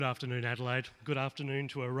Good afternoon, Adelaide. Good afternoon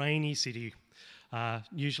to a rainy city.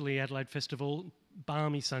 Usually Adelaide Festival,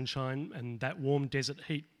 balmy sunshine and that warm desert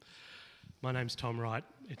heat. My name's Tom Wright.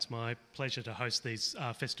 It's my pleasure to host these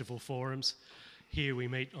festival forums. Here we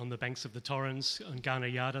meet on the banks of the Torrens on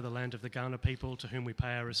Kaurna Yada, the land of the Kaurna people, to whom we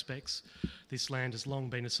pay our respects. This land has long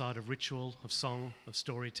been a site of ritual, of song, of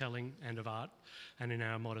storytelling and of art, and in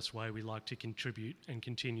our modest way we like to contribute and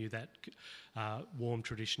continue that warm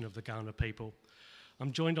tradition of the Kaurna people.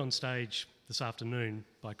 I'm joined on stage this afternoon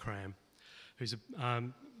by Cram, who's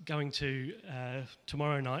going to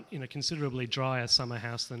tomorrow night in a considerably drier summer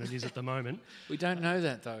house than it is at the moment. We don't know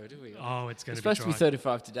that though, do we? Oh, it's going to be supposed dry. to be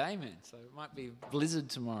 35 today, man, so it might be blizzard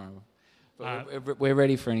tomorrow. But we're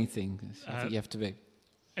ready for anything. I think you have to be.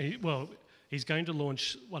 Well, he's going to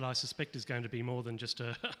launch what I suspect is going to be more than just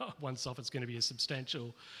a once-off. It's going to be a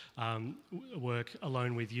substantial work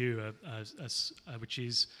alone with you, which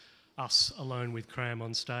is us alone with Cram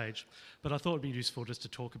on stage. But I thought it'd be useful just to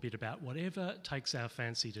talk a bit about whatever takes our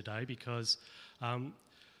fancy today because,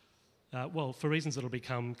 well, for reasons that'll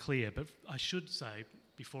become clear, but I should say,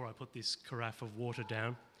 before I put this carafe of water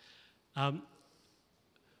down,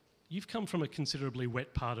 you've come from a considerably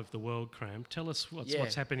wet part of the world, Cram. Tell us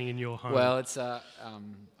what's happening in your home. Well, it's I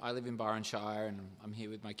live in Byron Shire and I'm here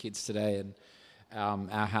with my kids today, and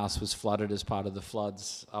our house was flooded as part of the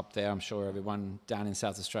floods up there. I'm sure everyone down in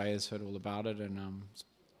South Australia has heard all about it, and it's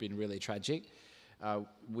been really tragic.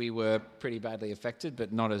 We were pretty badly affected,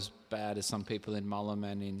 but not as bad as some people in Mullum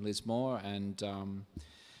and in Lismore. And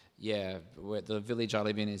the village I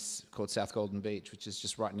live in is called South Golden Beach, which is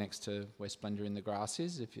just right next to where Splendour in the Grass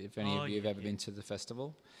is, if any of you have ever been to the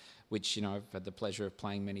festival, which, you know, I've had the pleasure of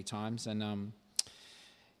playing many times. And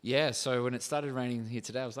so when it started raining here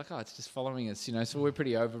today, I was like, it's just following us, you know. So we're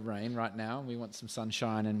pretty over rain right now. We want some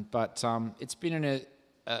sunshine, but it's been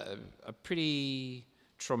a pretty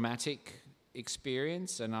traumatic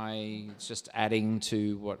experience, and it's just adding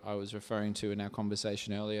to what I was referring to in our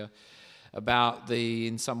conversation earlier about the,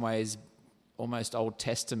 in some ways, almost Old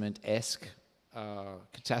Testament-esque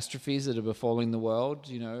catastrophes that are befalling the world,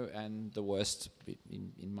 you know, and the worst,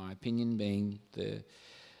 in my opinion, being the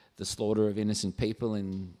slaughter of innocent people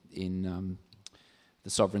in the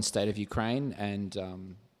sovereign state of Ukraine. And,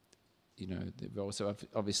 you know, they've also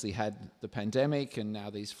obviously had the pandemic and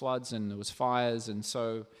now these floods, and there was fires. And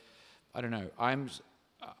so, I don't know,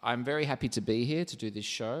 I'm very happy to be here to do this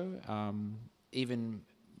show, even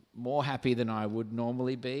more happy than I would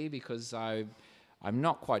normally be, because I'm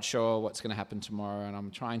not quite sure what's going to happen tomorrow, and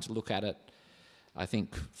I'm trying to look at it, I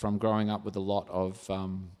think, from growing up with a lot of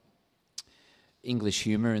English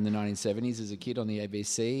humour in the 1970s as a kid on the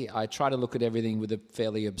ABC. I try to look at everything with a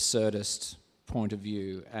fairly absurdist point of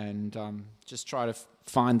view, and just try to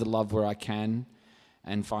find the love where I can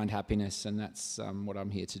and find happiness, and that's what I'm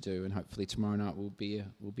here to do. And hopefully tomorrow night will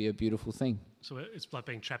be a beautiful thing. So it's like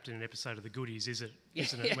being trapped in an episode of The Goodies, isn't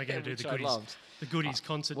it? We're going to do the Goodies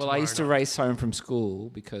concert. Well, I used to race home from school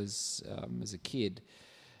because as a kid,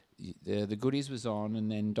 the Goodies was on,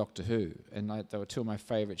 and then Doctor Who, and they were two of my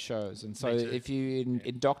favourite shows. And so if you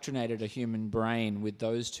indoctrinated a human brain with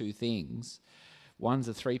those two things, one's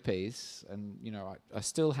a three-piece, and, you know, I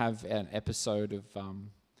still have an episode of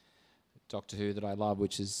Doctor Who that I love,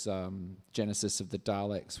 which is Genesis of the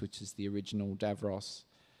Daleks, which is the original Davros,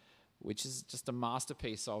 which is just a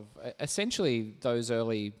masterpiece of... essentially, those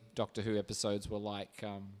early Doctor Who episodes were like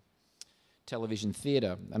television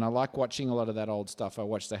theatre, and I like watching a lot of that old stuff. I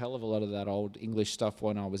watched a hell of a lot of that old English stuff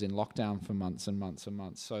when I was in lockdown for months and months and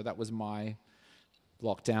months. So that was my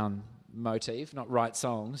lockdown motif, not write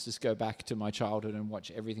songs, just go back to my childhood and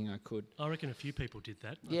watch everything I could. I reckon a few people did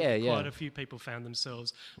that. Quite a few people found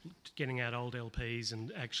themselves getting out old LPs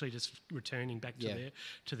and actually just returning back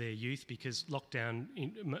to their youth, because lockdown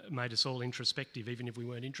made us all introspective, even if we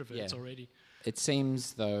weren't introverts already. It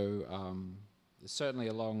seems, though, certainly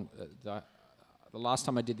along... the last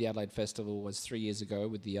time I did the Adelaide Festival was 3 years ago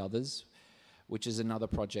with The Others, which is another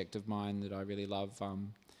project of mine that I really love,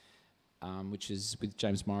 which is with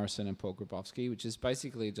James Morrison and Paul Grabowski, which is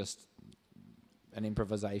basically just an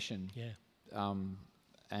improvisation. Yeah.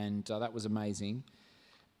 And that was amazing.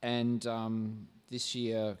 And this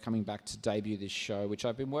year, coming back to debut this show, which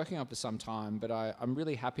I've been working on for some time, but I'm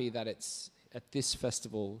really happy that it's at this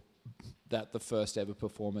festival that the first ever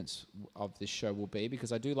performance of this show will be,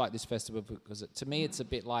 because I do like this festival because to me it's a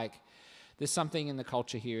bit like there's something in the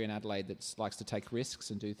culture here in Adelaide that likes to take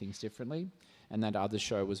risks and do things differently, and that other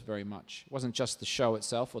show was very much, it wasn't just the show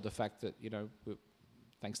itself or the fact that, you know,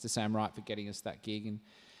 thanks to Sam Wright for getting us that gig, and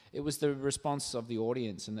it was the response of the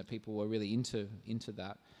audience and that people were really into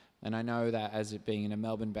that. And I know that as it being in a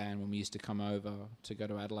Melbourne band, when we used to come over to go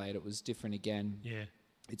to Adelaide, it was different again. Yeah.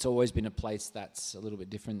 It's always been a place that's a little bit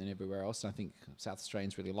different than everywhere else. And I think South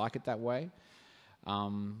Australians really like it that way.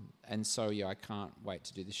 And so, yeah, I can't wait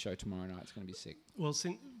to do this show tomorrow night. It's going to be sick. Well,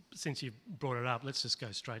 since you brought it up, let's just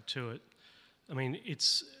go straight to it. I mean,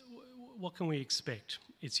 what can we expect?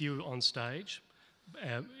 It's you on stage.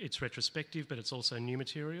 It's retrospective, but it's also new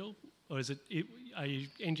material. Or are you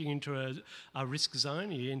entering into a risk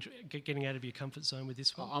zone? Are you getting out of your comfort zone with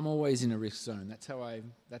this one? I'm always in a risk zone.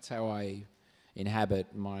 That's how I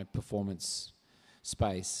inhabit my performance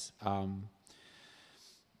space.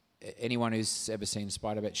 Anyone who's ever seen a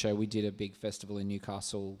Spiderbet show, we did a big festival in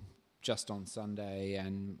Newcastle just on Sunday,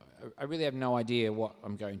 and I really have no idea what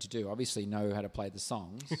I'm going to do. Obviously know how to play the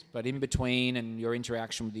songs, but in between and your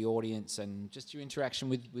interaction with the audience and just your interaction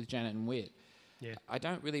with Janet and Whit, yeah. I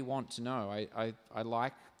don't really want to know. I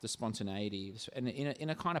like the spontaneity. And in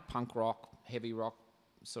a kind of punk rock, heavy rock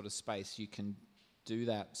sort of space, you can do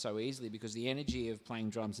that so easily because the energy of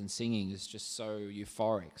playing drums and singing is just so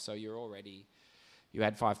euphoric. So you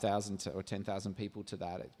add 5,000 or 10,000 people to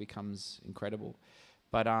that, it becomes incredible.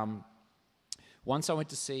 But once I went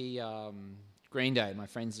to see Green Day, my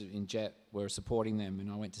friends in Jet were supporting them,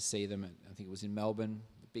 and I went to see them I think it was in Melbourne,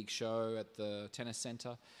 the big show at the Tennis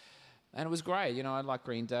Centre. And it was great. You know, I like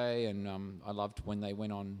Green Day, and I loved when they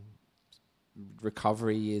went on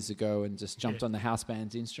Recovery years ago and just jumped on the house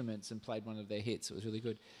band's instruments and played one of their hits. It was really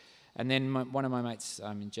good. And then one of my mates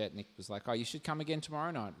in Jet, Nick, was like, oh, you should come again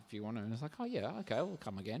tomorrow night if you want to. And I was like, oh, yeah, okay, we'll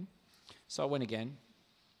come again. So I went again.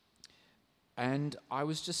 And I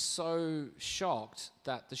was just so shocked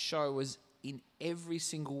that the show was in every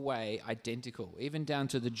single way identical, even down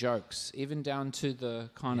to the jokes, even down to the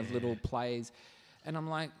kind of little plays. And I'm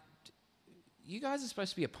like, you guys are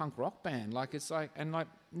supposed to be a punk rock band. Like, it's like, and like,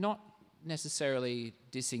 not necessarily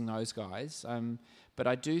dissing those guys, but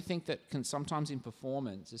I do think that sometimes in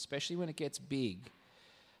performance, especially when it gets big,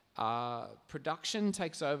 production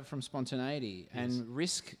takes over from spontaneity, and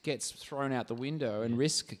risk gets thrown out the window, and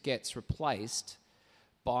risk gets replaced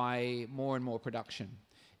by more and more production.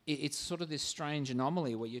 It's sort of this strange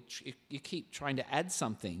anomaly where you keep trying to add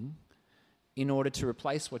something in order to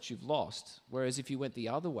replace what you've lost, whereas if you went the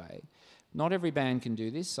other way, not every band can do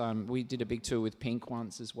this. We did a big tour with Pink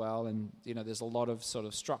once as well, and you know, there's a lot of sort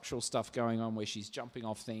of structural stuff going on where she's jumping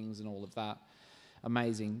off things and all of that.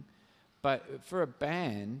 Amazing. But for a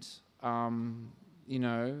band, you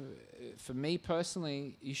know, for me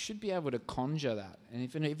personally, you should be able to conjure that. And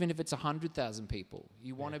even if it's 100,000 people,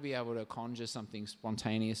 you want to be able to conjure something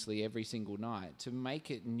spontaneously every single night to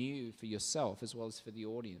make it new for yourself as well as for the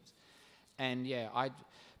audience. And yeah,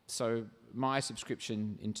 so my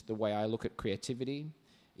subscription into the way I look at creativity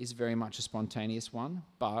is very much a spontaneous one,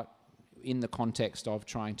 but in the context of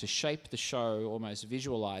trying to shape the show, almost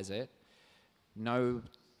visualize it, know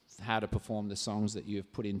how to perform the songs that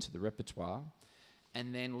you've put into the repertoire,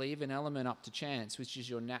 and then leave an element up to chance, which is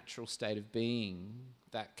your natural state of being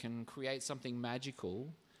that can create something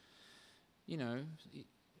magical. You know,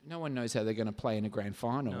 no one knows how they're going to play in a grand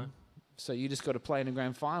final. No. So you just got to play in a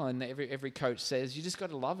grand final, and every coach says you just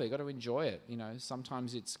got to love it, got to enjoy it. You know,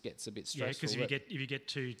 sometimes it gets a bit stressful. Yeah, because if you get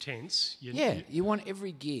too tense, you want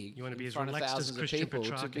every gig you want to be in as front of relaxed thousands as of people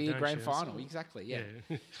Petrarca, to be a grand final. Exactly, yeah.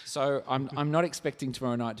 So I'm not expecting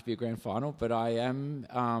tomorrow night to be a grand final, but I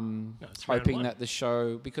am hoping that the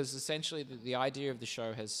show, because essentially the idea of the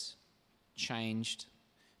show has changed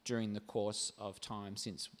during the course of time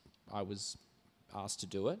since I was asked to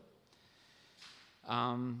do it.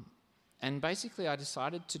 And basically I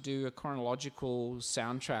decided to do a chronological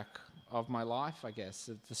soundtrack of my life, I guess,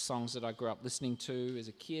 of the songs that I grew up listening to as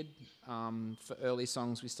a kid, for early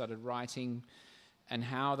songs we started writing, and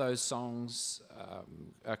how those songs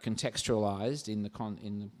are contextualized in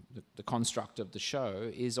the construct of the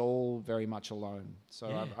show is all very much alone.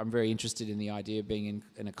 So I'm very interested in the idea of being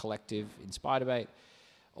in a collective in Spiderbait,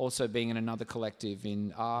 also being in another collective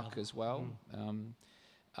in ARC as well.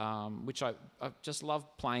 Which I just love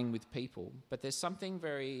playing with people. But there's something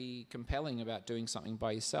very compelling about doing something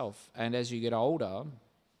by yourself. And as you get older,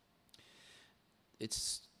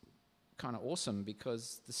 it's kind of awesome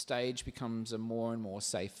because the stage becomes a more and more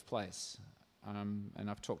safe place. And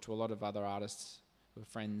I've talked to a lot of other artists who are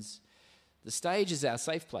friends. The stage is our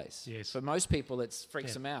safe place. Yes. For most people, it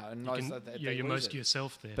freaks them out. And you're most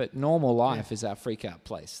yourself there. But normal life is our freak-out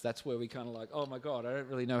place. That's where we kind of like, oh, my God, I don't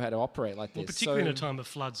really know how to operate like this. Particularly in a time of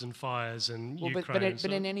floods and fires and Ukraine.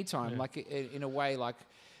 But in any time, like in a way, like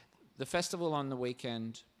the festival on the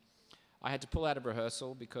weekend, I had to pull out of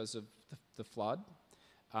rehearsal because of the flood.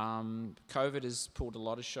 COVID has pulled a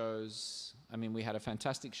lot of shows. I mean, we had a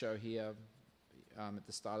fantastic show here at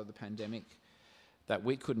the start of the pandemic that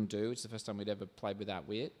we couldn't do. It's the first time we'd ever played without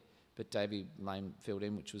Wit, but Davey Lane filled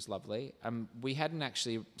in, which was lovely. We hadn't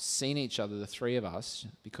actually seen each other, the three of us,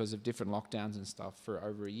 because of different lockdowns and stuff, for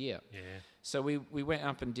over a year. Yeah. So we went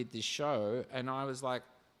up and did this show, and I was like,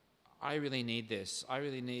 I really need this. I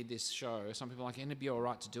really need this show. Some people are like, it'd be all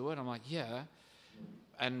right to do it. I'm like, yeah.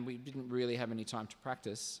 And we didn't really have any time to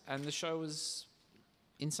practice. And the show was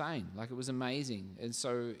insane. Like, it was amazing. And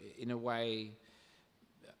so, in a way,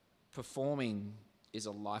 performing is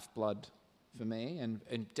a lifeblood for me, and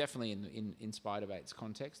definitely in Spider Bait's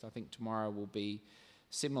context. I think tomorrow will be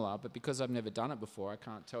similar, but because I've never done it before, I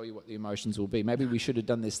can't tell you what the emotions will be. Maybe we should have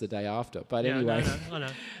done this the day after. But yeah, anyway, I know.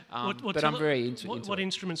 but I'm very into what it.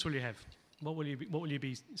 instruments will you have? What will you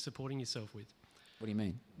be supporting yourself with? What do you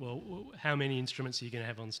mean? Well, how many instruments are you going to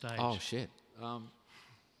have on stage? Oh, shit. A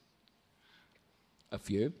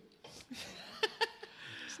few.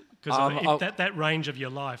 Because that range of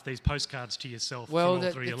your life, these postcards to yourself from all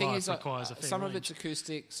through your life requires a fair some range. of it's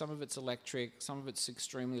acoustic, some of it's electric, some of it's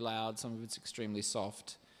extremely loud, some of it's extremely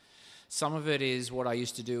soft. Some of it is what I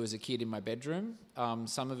used to do as a kid in my bedroom.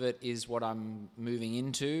 Some of it is what I'm moving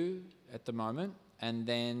into at the moment. And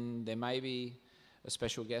then there may be a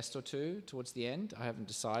special guest or two towards the end. I haven't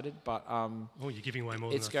decided, but you're giving away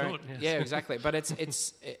more than I thought. Yes. Yeah, exactly. But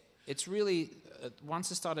it's really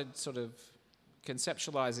once I started sort of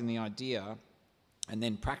conceptualizing the idea and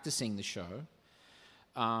then practicing the show,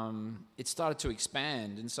 it started to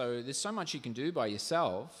expand. And so there's so much you can do by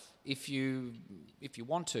yourself if you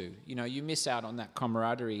want to. You know, you miss out on that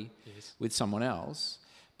camaraderie with someone else,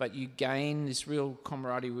 but you gain this real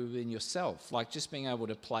camaraderie within yourself, like just being able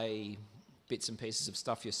to play bits and pieces of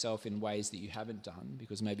stuff yourself in ways that you haven't done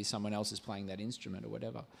because maybe someone else is playing that instrument or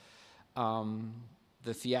whatever.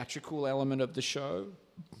 The theatrical element of the show,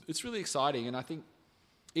 it's really exciting, and I think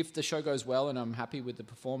if the show goes well and I'm happy with the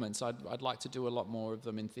performance, I'd like to do a lot more of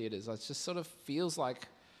them in theatres. It just sort of feels like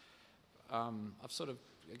I've sort of,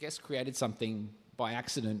 I guess, created something by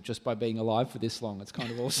accident just by being alive for this long. It's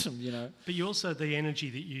kind of awesome, you know. But you also, the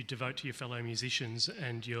energy that you devote to your fellow musicians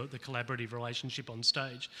and the collaborative relationship on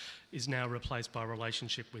stage is now replaced by a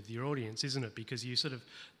relationship with your audience, isn't it? Because you sort of,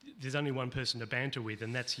 there's only one person to banter with,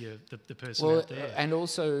 and that's the person out there. And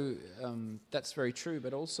also, that's very true,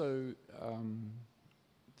 but also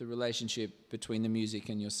the relationship between the music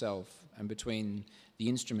and yourself and between the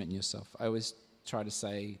instrument and yourself. I always try to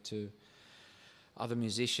say to other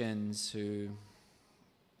musicians who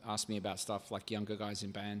ask me about stuff, like younger guys in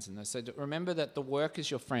bands, and they said, remember that the work is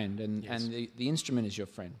your friend and the instrument is your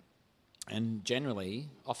friend. And generally,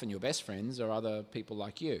 often your best friends are other people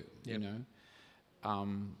like you, you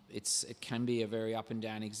know. It can be a very up and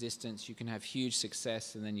down existence. You can have huge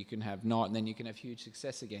success and then you can have not, and then you can have huge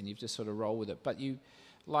success again. You've just sort of roll with it. But you,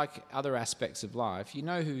 like other aspects of life, you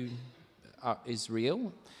know who is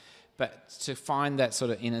real, but to find that sort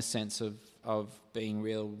of inner sense of being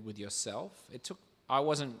real with yourself,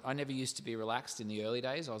 I never used to be relaxed in the early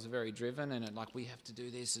days. I was very driven and we have to do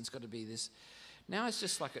this and it's got to be this. Now it's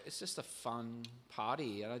just a fun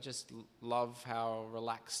party, and I just love how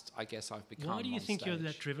relaxed I guess I've become. Why do you think you're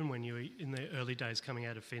that driven when you were in the early days coming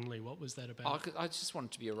out of Finley? What was that about? I just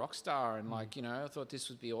wanted to be a rock star, and I thought this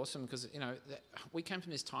would be awesome because we came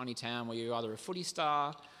from this tiny town where you're either a footy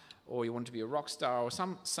star or you want to be a rock star, or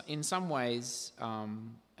in some ways.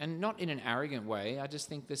 And not in an arrogant way. I just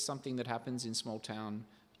think there's something that happens in small town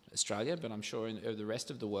Australia, but I'm sure in the rest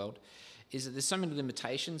of the world, is that there's so many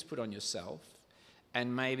limitations put on yourself,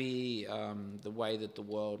 and maybe the way that the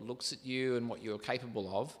world looks at you and what you're capable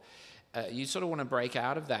of. You sort of want to break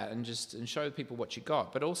out of that and show people what you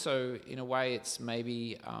got. But also, in a way, it's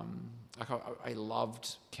maybe I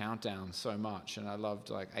loved Countdown so much, and I loved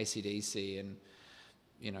like AC/DC and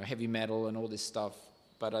heavy metal and all this stuff.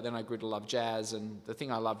 But then I grew to love jazz, and the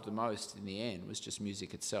thing I loved the most in the end was just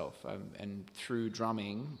music itself. And through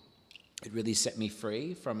drumming, it really set me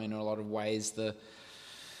free from, in a lot of ways, the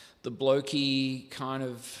blokey kind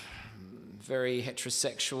of very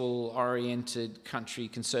heterosexual-oriented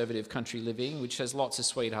conservative country living, which has lots of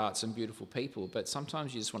sweethearts and beautiful people. But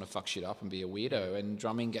sometimes you just want to fuck shit up and be a weirdo, and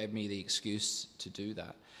drumming gave me the excuse to do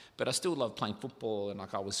that. But I still love playing football, and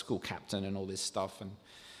I was school captain and all this stuff, and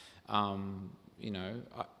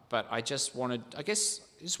but I just wanted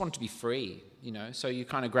to be free, so you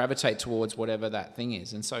kind of gravitate towards whatever that thing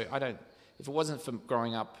is. And so if it wasn't for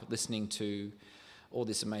growing up listening to all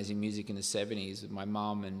this amazing music in the 70s with my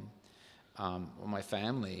mum and or my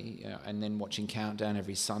family, and then watching Countdown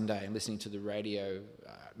every Sunday and listening to the radio,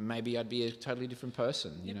 maybe I'd be a totally different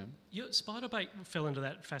person, you know. Spiderbait fell into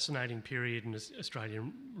that fascinating period in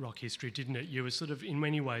Australian rock history, didn't it? You were sort of, in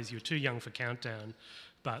many ways, you were too young for Countdown,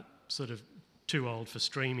 but sort of too old for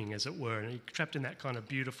streaming, as it were, and you're trapped in that kind of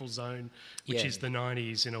beautiful zone, which is the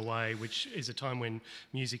 90s in a way, which is a time when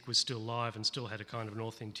music was still live and still had a kind of an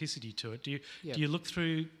authenticity to it. Do you look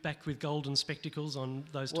back with golden spectacles on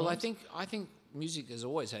those times? Well, I think music has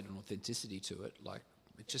always had an authenticity to it. Like,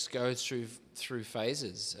 it just goes through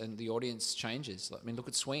phases, and the audience changes. I mean, look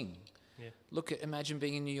at swing. Yeah. Imagine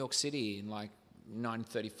being in New York City in like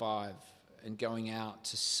 1935 and going out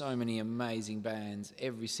to so many amazing bands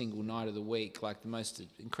every single night of the week, like the most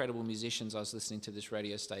incredible musicians. I was listening to this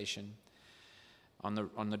radio station on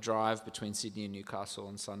the drive between Sydney and Newcastle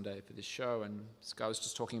on Sunday for this show, and this guy was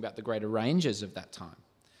just talking about the great arrangers of that time.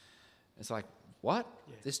 It's like, what?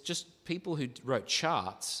 Yeah. There's just people who wrote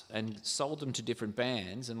charts and sold them to different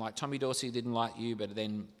bands, and like Tommy Dorsey didn't like you, but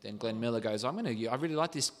then Glenn Miller goes, I really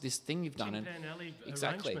like this thing you've done. Tin Pan Alley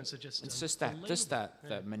exactly. Arrangements are just it's just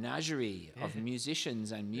that menagerie of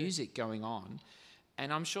musicians and music going on,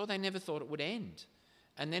 and I'm sure they never thought it would end,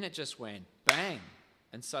 and then it just went bang,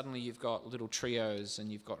 and suddenly you've got little trios,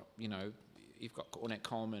 and you've got Ornette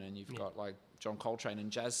Coleman, and you've got like John Coltrane, and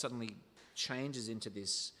jazz suddenly changes into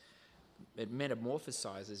this. It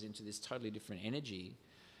metamorphosizes into this totally different energy,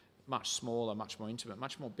 much smaller, much more intimate,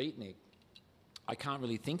 much more beatnik. I can't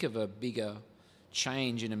really think of a bigger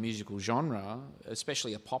change in a musical genre,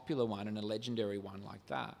 especially a popular one and a legendary one like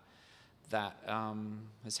that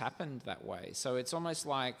has happened that way. So it's almost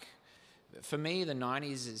like, for me, the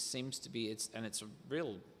 90s seems to be, it's a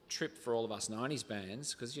real trip for all of us 90s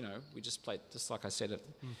bands, because, you know, we just played, just like I said,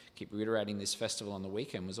 keep reiterating, this festival on the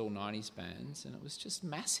weekend was all 90s bands, and it was just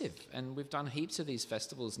massive. And we've done heaps of these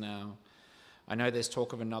festivals now. I know there's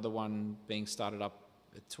talk of another one being started up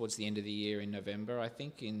towards the end of the year in November, I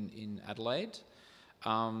think, in Adelaide.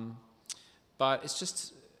 But it's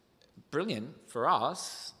just brilliant for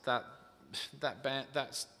us that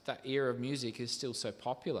era of music is still so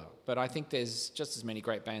popular. But I think there's just as many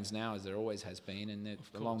great bands now as there always has been, and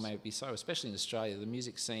long may it be so, especially in Australia. The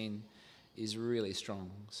music scene is really strong.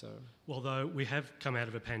 So, well, though we have come out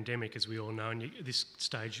of a pandemic, as we all know, and at this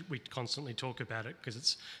stage we constantly talk about it because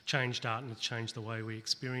it's changed art and it's changed the way we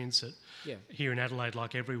experience it. Yeah. Here in Adelaide,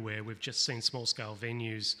 like everywhere, we've just seen small-scale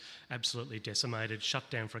venues absolutely decimated, shut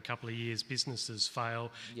down for a couple of years, businesses fail.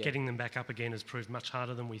 Yeah. Getting them back up again has proved much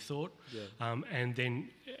harder than we thought. Yeah. And then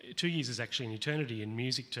 2 years is actually an eternity in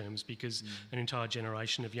music terms, because an entire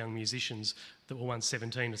generation of young musicians that were once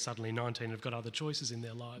 17 are suddenly 19 and have got other choices in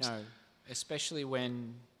their lives. No. Especially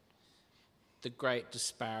when the great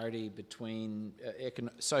disparity between,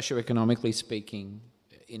 socioeconomically speaking,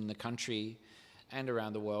 in the country and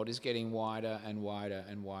around the world is getting wider and wider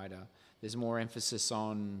and wider. There's more emphasis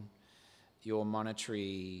on your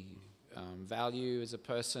monetary value as a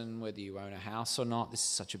person, whether you own a house or not. This is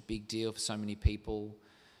such a big deal for so many people.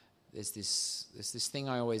 There's this thing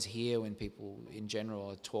I always hear when people in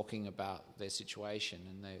general are talking about their situation,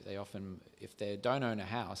 and they often, if they don't own a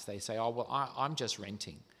house, they say, oh, well, I'm just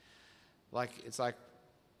renting. Like, it's like,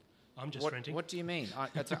 I'm just renting? What do you mean?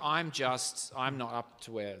 I'm not up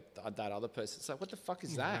to where that other person. It's like, what the fuck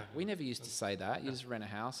is that? We never used to say that. You just rent a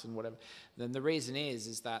house and whatever. Then the reason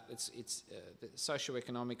is that it's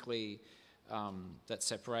socioeconomically, that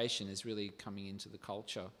separation is really coming into the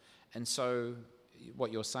culture. And so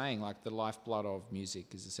what you're saying, like the lifeblood of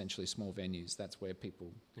music is essentially small venues. That's where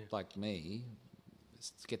people like me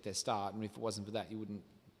get their start, and if it wasn't for that, you wouldn't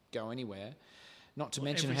go anywhere. Not to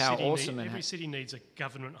mention how awesome... every city needs a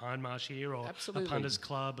government Hindmarsh here, or absolutely. A punters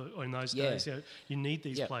club, or in those days. You need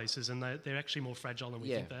these places, and they're actually more fragile than we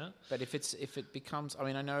think they are. But if it becomes... I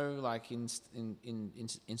mean, I know, like, in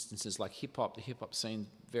instances like hip-hop, the hip-hop scene,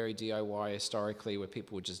 very DIY historically, where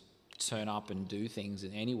people would just turn up and do things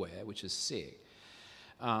anywhere, which is sick.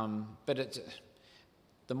 But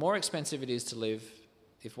the more expensive it is to live,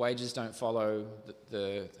 if wages don't follow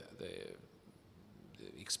the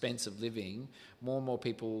expense of living, more and more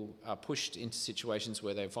people are pushed into situations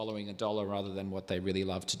where they're following a dollar rather than what they really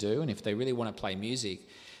love to do. And if they really want to play music,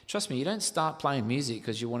 trust me, you don't start playing music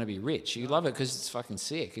because you want to be rich. You love it because it's fucking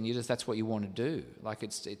sick, and that's what you want to do. Like,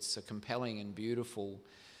 it's a compelling and beautiful,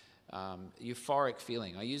 euphoric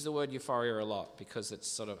feeling. I use the word euphoria a lot because it's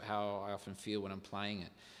sort of how I often feel when I'm playing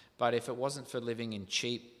it. But if it wasn't for living in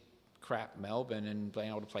cheap, crap Melbourne and being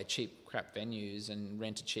able to play cheap crap venues and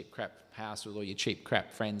rent a cheap crap house with all your cheap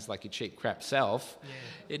crap friends like your cheap crap self,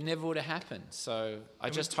 it never would have happened. So I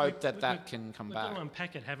just hope that can come back. We've got to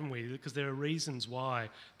unpack it, haven't we? Because there are reasons why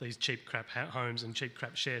these cheap crap homes and cheap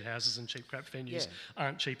crap shared houses and cheap crap venues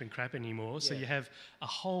aren't cheap and crap anymore. So you have a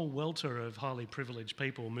whole welter of highly privileged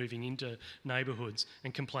people moving into neighbourhoods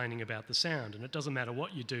and complaining about the sound. And it doesn't matter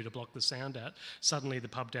what you do to block the sound out. Suddenly the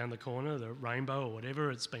pub down the corner, the Rainbow or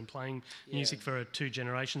whatever, it's been playing music for 2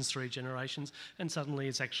 generations, 3 generations, and suddenly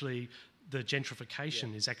it's actually... the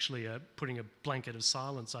gentrification is actually putting a blanket of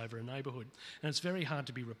silence over a neighbourhood. And it's very hard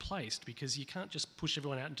to be replaced because you can't just push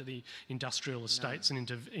everyone out into the industrial estates and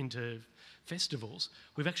into festivals.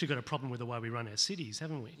 We've actually got a problem with the way we run our cities,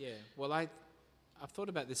 haven't we? Yeah, well, I've thought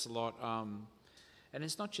about this a lot. And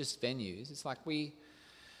it's not just venues. It's like we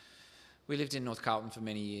lived in North Carlton for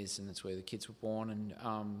many years, and that's where the kids were born.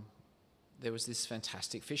 And there was this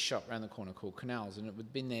fantastic fish shop around the corner called Canals, and it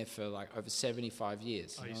had been there for like over 75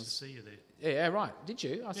 years. I used to see you there. Yeah, right. Did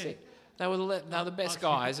you? I see. They were the best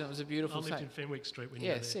guys, and it was a beautiful thing. I lived in Fenwick Street when you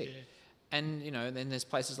were there. Sick. Yeah. And, you know, then there's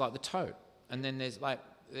places like the Tote. And then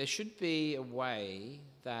there should be a way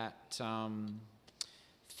that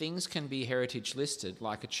things can be heritage listed,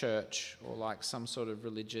 like a church or like some sort of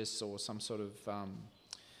religious or some sort of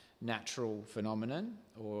natural phenomenon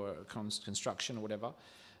or construction or whatever.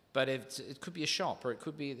 But it could be a shop, or it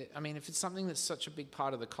could be... I mean, if it's something that's such a big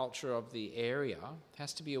part of the culture of the area, it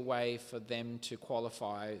has to be a way for them to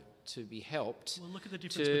qualify to be helped. Well, look at the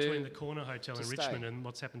difference between the Corner Hotel in Richmond and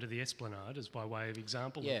what's happened to the Esplanade, as by way of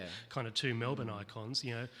example. Yeah. Kind of 2 Melbourne icons,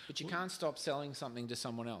 you know. But you can't stop selling something to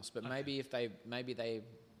someone else. But maybe if they...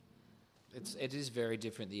 It is very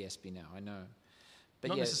different, the Espy now, I know. But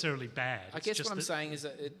not necessarily bad. I guess what I'm saying is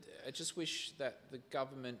that I just wish that the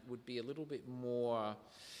government would be a little bit more...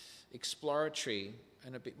 exploratory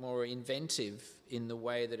and a bit more inventive in the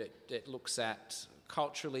way that it looks at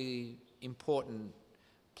culturally important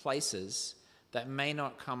places that may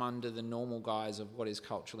not come under the normal guise of what is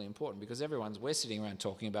culturally important, because we're sitting around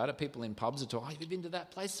talking about it. People in pubs are talking, have you been to that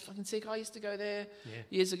place? It's fucking sick. I used to go there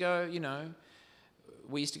years ago, you know.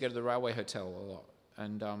 We used to go to the Railway Hotel a lot,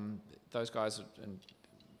 and those guys, and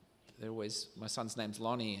they're always, my son's name's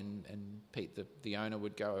Lonnie, and Pete, the owner,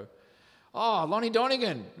 would go, oh, Lonnie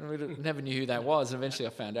Donegan. We never knew who that was. Eventually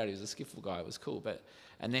I found out he was a skiffle guy. It was cool.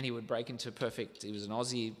 And then he would break into perfect... He was an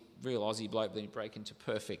real Aussie bloke, then he'd break into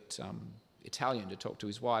perfect Italian to talk to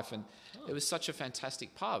his wife. And it was such a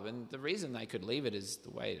fantastic pub. And the reason they could leave it as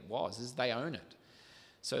the way it was is they own it.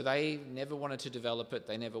 So they never wanted to develop it.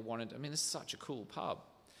 They never wanted... I mean, it's such a cool pub.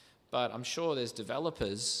 But I'm sure there's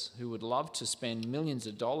developers who would love to spend millions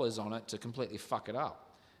of dollars on it to completely fuck it up.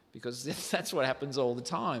 Because that's what happens all the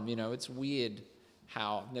time. You know, it's weird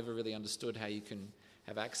how I've never really understood how you can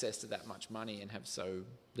have access to that much money and have so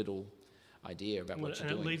little idea about what you're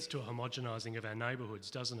doing. And it leads to a homogenising of our neighbourhoods,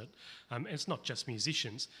 doesn't it? And it's not just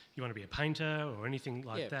musicians. You want to be a painter or anything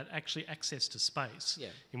like that, actually access to space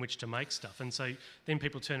in which to make stuff. And so then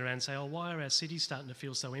people turn around and say, oh, why are our cities starting to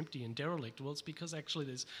feel so empty and derelict? Well, it's because actually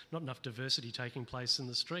there's not enough diversity taking place in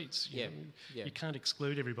the streets. You know, you can't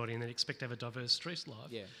exclude everybody and then expect to have a diverse street life.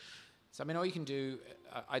 Yeah. So, I mean, all you can do...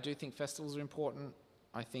 I do think festivals are important.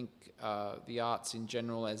 I think the arts in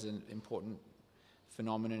general as an important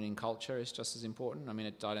phenomenon in culture is just as important. I mean,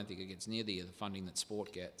 I don't think it gets near the funding that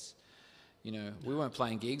sport gets. You know, we weren't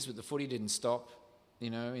playing gigs, but the footy didn't stop, you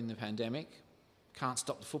know, in the pandemic. Can't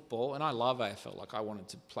stop the football. And I love AFL. Like, I wanted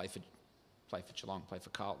to play for Geelong, play for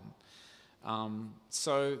Carlton.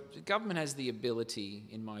 So the government has the ability,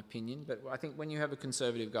 in my opinion, but I think when you have a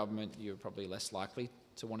Conservative government, you're probably less likely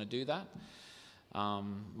to want to do that.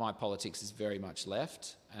 My politics is very much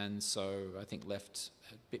left, and so I think left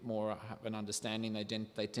a bit more have an understanding.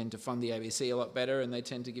 They tend to fund the ABC a lot better, and they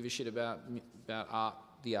tend to give a shit about art,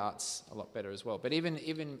 the arts a lot better as well. But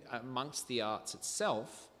even amongst the arts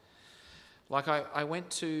itself, like I went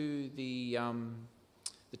to the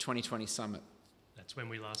 2020 summit. That's when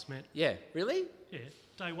we last met. Yeah, really? Yeah,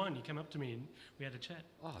 day one. You came up to me and we had a chat.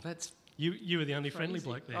 Oh, that's. You were the only friendly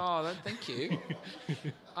bloke there. Oh, thank you.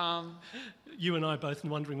 You and I both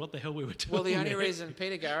wondering what the hell we were doing. Well, the only reason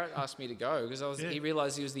Peter Garrett asked me to go because he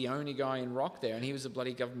realised he was the only guy in rock there, and he was a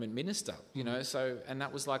bloody government minister, you know. So, and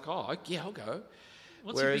that was like, oh, yeah, I'll go.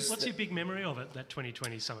 What's your big memory of it? That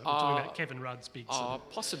 2020 summit. We're talking about Kevin Rudd's big summit.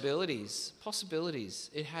 Possibilities.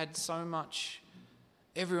 It had so much.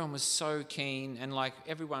 Everyone was so keen, and like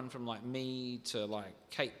everyone from like me to like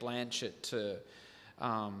Kate Blanchett to.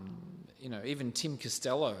 You know, even Tim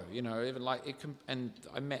Costello, you know, even like and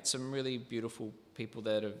I met some really beautiful people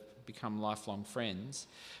that have become lifelong friends.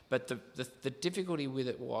 But the difficulty with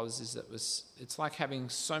it is that it's like having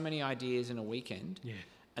so many ideas in a weekend,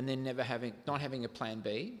 and then not having a plan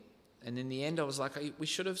B. And in the end, I was like, we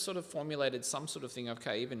should have sort of formulated some sort of thing.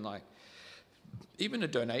 Okay, even a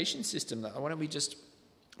donation system. Why don't we just,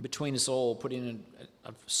 between us all, put in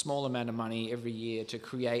a small amount of money every year to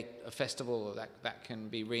create a festival that can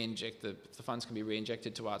be reinjected, the funds can be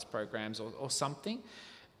reinjected to arts programs or something.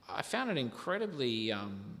 I found it incredibly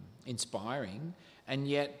inspiring, and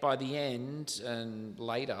yet by the end and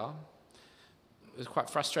later, it was quite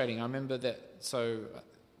frustrating. I remember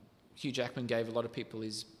Hugh Jackman gave a lot of people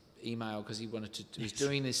his email because he was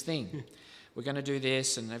doing this thing. We're going to do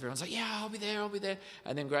this, and everyone's like, yeah, I'll be there.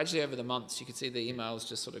 And then gradually over the months, you could see the emails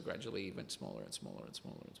just sort of gradually went smaller and smaller and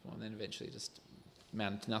smaller and smaller, and then eventually just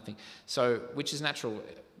amounted to nothing. So, which is natural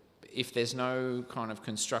if there's no kind of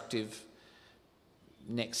constructive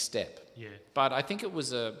next step. Yeah. But I think it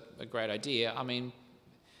was a great idea. I mean,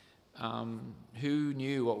 who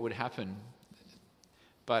knew what would happen?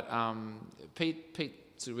 But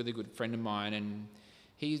Pete's a really good friend of mine, and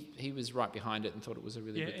he was right behind it and thought it was a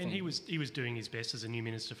really good thing. Yeah, and he was doing his best as a new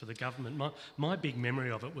minister for the government. My big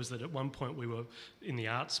memory of it was that at one point we were in the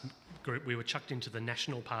arts group, we were chucked into the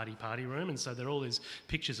National Party room, and so there are all these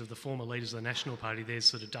pictures of the former leaders of the National Party. There's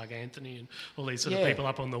sort of Doug Anthony and all these sort of people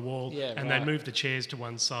up on the wall, and they moved the chairs to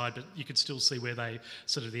one side, but you could still see where they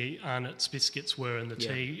sort of the Arnott's biscuits were and the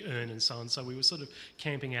tea urn and so on. So we were sort of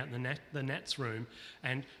camping out in the Nats room,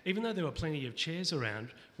 and even though there were plenty of chairs around,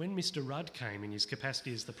 when Mr Rudd came in his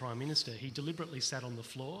capacity as the Prime Minister, he deliberately sat on the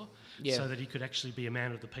floor so that he could actually be a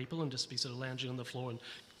man of the people and just be sort of lounging on the floor, and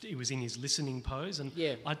he was in his listening pose. And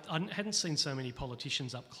I hadn't seen so many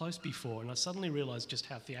politicians up close before, and I suddenly realised just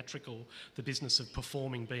how theatrical the business of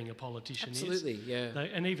performing being a politician is. Absolutely, yeah.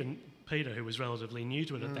 And even Peter, who was relatively new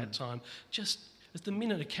to it at that time, just as the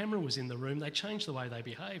minute a camera was in the room, they changed the way they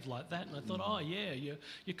behaved like that. And I thought,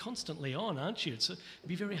 you're constantly on, aren't you? It'd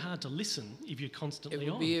be very hard to listen if you're constantly on.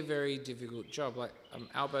 It would be a very difficult job. Like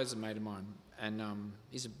Albo's a mate of mine, and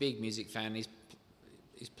he's a big music fan.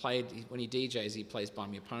 He's played, when he DJs, he plays Buy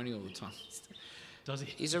Me a Pony all the time. Does he?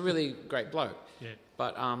 He's a really great bloke. Yeah.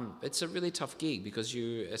 But it's a really tough gig because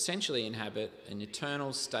you essentially inhabit an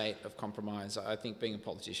eternal state of compromise. I think being a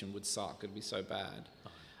politician would suck. It'd be so bad.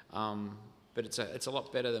 But it's a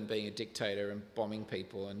lot better than being a dictator and bombing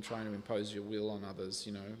people and trying to impose your will on others,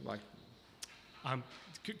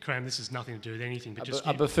 Graham, this has nothing to do with anything, but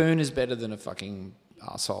a buffoon is better than a fucking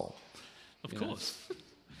arsehole. Of course.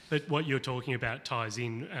 But what you're talking about ties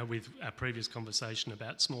in with our previous conversation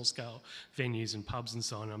about small-scale venues and pubs and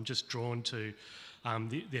so on. I'm just drawn to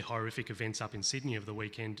the horrific events up in Sydney of the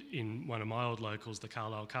weekend in one of my old locals, the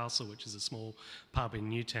Carlisle Castle, which is a small pub in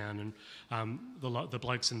Newtown, and the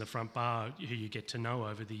blokes in the front bar who you get to know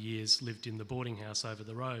over the years lived in the boarding house over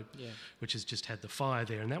the road, which has just had the fire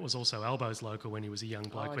there, and that was also Albo's local when he was a young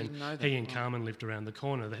bloke. When he and Carmen lived around the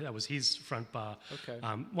corner, that was his front bar. Okay.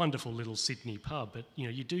 Wonderful little Sydney pub, but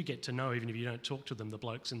you do get to know, even if you don't talk to them, the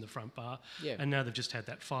blokes in the front bar. Yeah. And now they've just had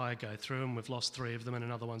that fire go through, and we've lost 3 of them, and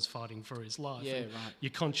another one's fighting for his life. Yeah. Right.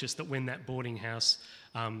 You're conscious that when that boarding house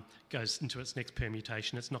goes into its next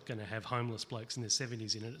permutation, it's not going to have homeless blokes in their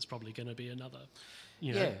 70s in it. It's probably going to be another,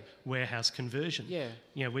 warehouse conversion.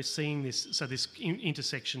 Yeah. We're seeing this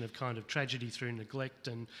intersection of kind of tragedy through neglect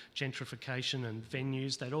and gentrification and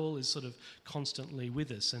venues. That all is sort of constantly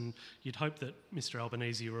with us. And you'd hope that Mr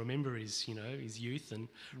Albanese will remember his youth and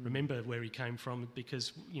remember where he came from,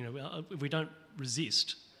 because if we don't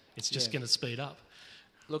resist, it's just going to speed up.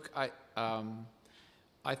 Look,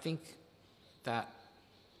 I think that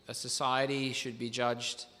a society should be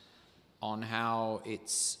judged on how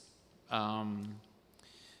its,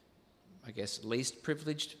 least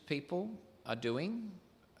privileged people are doing,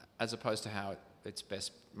 as opposed to how its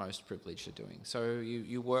most privileged are doing. So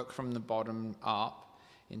you work from the bottom up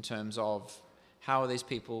in terms of how are these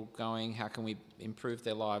people going, how can we improve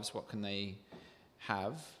their lives, what can they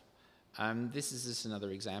have. This is just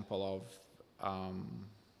another example of...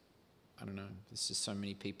 I don't know, there's just so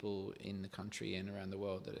many people in the country and around the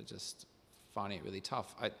world that are just finding it really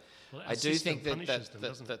tough. I do think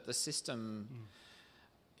that the system,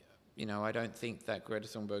 I don't think that Greta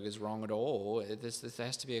Thunberg is wrong at all. There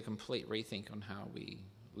has to be a complete rethink on how we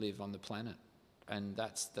live on the planet. And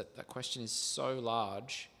that question is so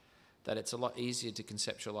large that it's a lot easier to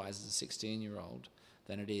conceptualise as a 16-year-old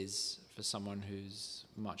than it is for someone who's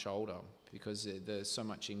much older, because there's so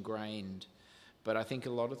much ingrained. But I think a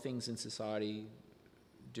lot of things in society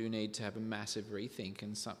do need to have a massive rethink,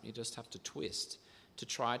 and you just have to twist to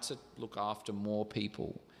try to look after more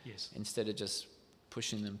people, instead of just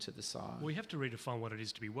pushing them to the side. We have to redefine what it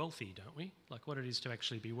is to be wealthy, don't we? Like what it is to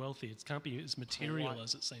actually be wealthy. It can't be as material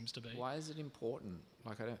as it seems to be. Why is it important?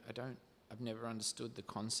 Like I've never understood the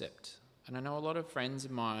concept. And I know a lot of friends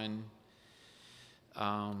of mine,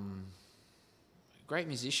 great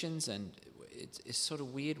musicians, and it's sort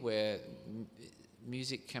of weird where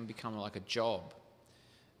music can become like a job,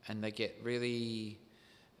 and they get really,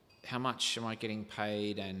 how much am I getting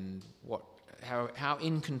paid, and how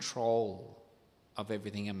in control of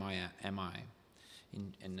everything am I?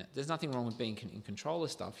 And there's nothing wrong with being in control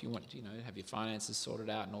of stuff. You want to, have your finances sorted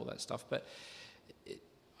out and all that stuff. But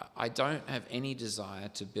I don't have any desire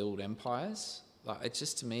to build empires. Like it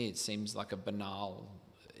just, to me, it seems like a banal,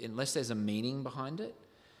 unless there's a meaning behind it.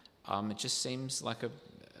 It just seems like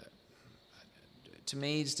to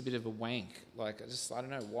me, just a bit of a wank. Like I don't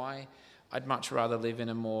know why. I'd much rather live in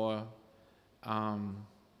a more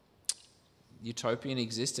utopian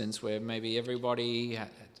existence where maybe everybody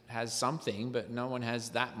has something, but no one has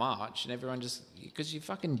that much, and everyone just, because you're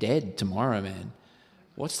fucking dead tomorrow, man.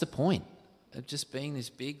 What's the point of just being this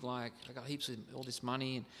big, like I got heaps of all this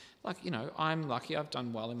money, and I'm lucky, I've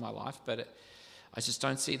done well in my life, but I just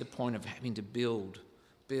don't see the point of having to build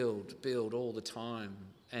all the time.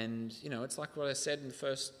 And it's like what I said in the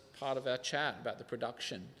first part of our chat about the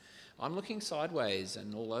production. I'm looking sideways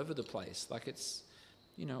and all over the place. Like it's,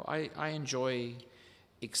 I enjoy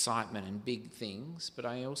excitement and big things, but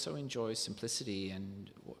I also enjoy simplicity and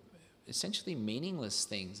essentially meaningless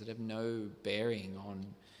things that have no bearing on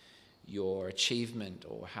your achievement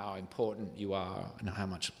or how important you are and how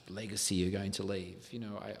much legacy you're going to leave.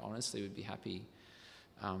 I honestly would be happy.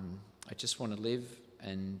 I just want to live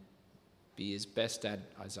and be as best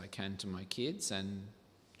as I can to my kids and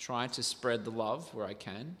try to spread the love where I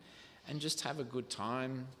can and just have a good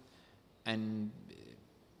time and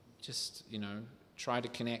just, try to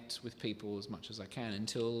connect with people as much as I can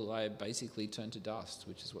until I basically turn to dust,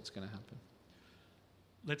 which is what's going to happen.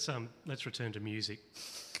 Let's return to music.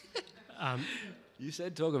 You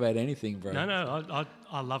said talk about anything, bro. No,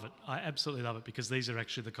 I love it. I absolutely love it because these are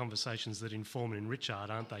actually the conversations that inform and enrich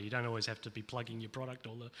art, aren't they? You don't always have to be plugging your product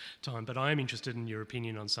all the time. But I am interested in your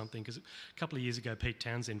opinion on something because a couple of years ago, Pete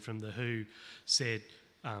Townsend from The Who said,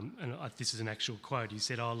 this is an actual quote, he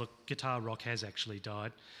said, "Oh, look, guitar rock has actually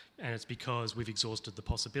died, and it's because we've exhausted the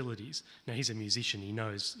possibilities." Now, he's a musician. He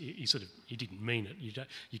knows, he didn't mean it.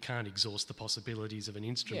 You can't exhaust the possibilities of an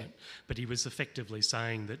instrument. Yeah. But he was effectively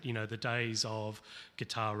saying that, the days of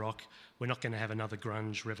guitar rock, we're not going to have another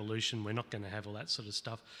grunge revolution. We're not going to have all that sort of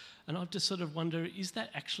stuff. And I just sort of wonder, is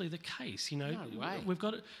that actually the case? No way. We've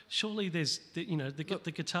got it. Surely there's,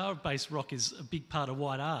 the guitar-based rock is a big part of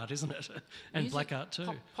white art, isn't it? And music, black art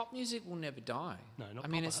too. Pop music will never die. No, not I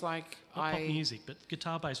mean, pop it's art. like not pop music, but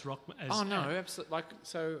guitar-based rock. Absolutely.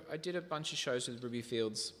 So I did a bunch of shows with Ruby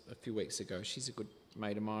Fields a few weeks ago. She's a good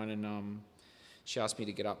mate of mine, and she asked me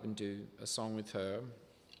to get up and do a song with her.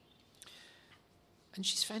 And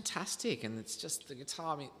she's fantastic, and it's just the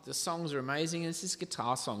guitar. I mean, the songs are amazing, and it's just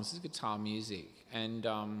guitar songs, it's guitar music. And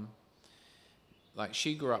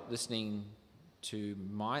she grew up listening to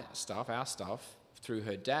my stuff, our stuff, through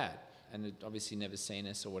her dad, and had obviously never seen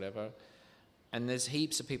us or whatever. And there's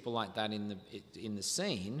heaps of people like that in the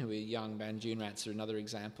scene who are young. Banjoon Rats are another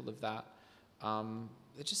example of that.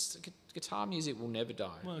 They're just, guitar music will never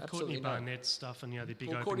die. Well, Absolutely Courtney Barnett's stuff and the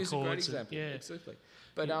big open Courtney's chords. A great example. Yeah, absolutely.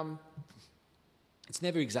 But it's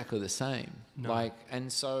never exactly the same. No. And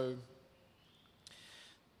so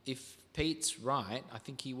if Pete's right, I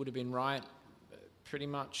think he would have been right pretty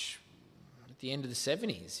much at the end of the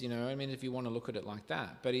 70s, I mean, if you want to look at it like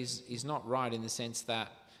that. But he's not right in the sense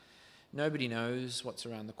that nobody knows what's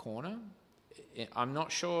around the corner. I'm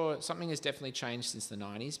not sure. Something has definitely changed since the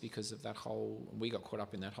 90s because of that whole, we got caught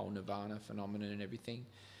up in that whole Nirvana phenomenon and everything.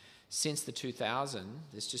 Since the 2000,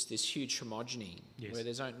 there's just this huge homogeny where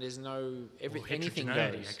there's no anything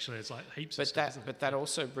goes. Actually, it's like heaps but of stuff. But that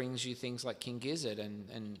also brings you things like King Gizzard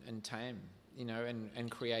and Tam, and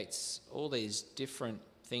creates all these different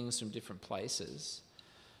things from different places.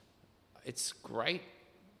 It's great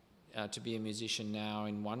to be a musician now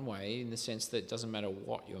in one way, in the sense that it doesn't matter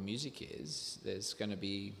what your music is, there's going to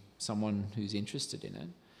be someone who's interested in it.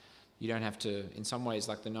 You don't have to, in some ways,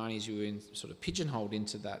 like the 90s, you were sort of pigeonholed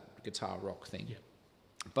into that guitar rock thing. Yeah.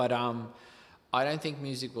 But I don't think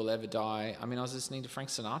music will ever die. I mean, I was listening to Frank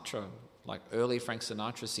Sinatra, like early Frank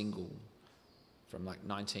Sinatra single from like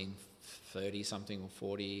 1930 something or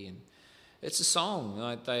 40, and it's a song.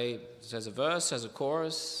 Like there's a verse, there's a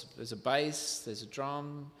chorus, there's a bass, there's a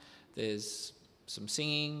drum, there's some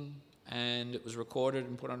singing, and it was recorded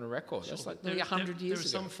and put on a record. That's like nearly 100 years ago.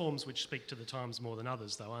 There are some forms which speak to the times more than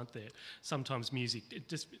others, though, aren't there? Sometimes music,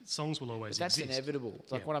 songs will always exist. That's inevitable.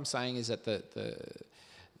 Like what I'm saying is that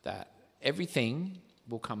that everything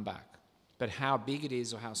will come back, but how big it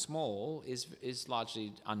is or how small is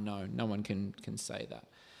largely unknown. No one can say that.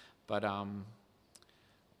 But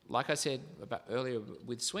like I said about earlier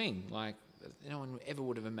with swing, like no one ever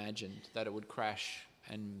would have imagined that it would crash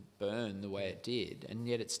and burn the way it did, and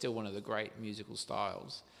yet it's still one of the great musical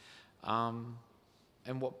styles.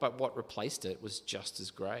 But what replaced it was just as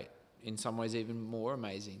great. In some ways, even more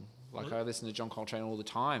amazing. Like I listen to John Coltrane all the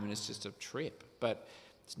time, and it's just a trip. But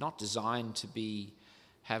it's not designed to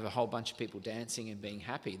have a whole bunch of people dancing and being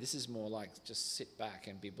happy. This is more like just sit back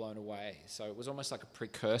and be blown away. So it was almost like a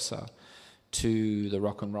precursor to the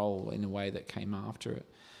rock and roll in a way that came after it.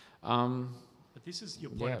 But this is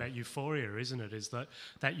your point about euphoria, isn't it? Is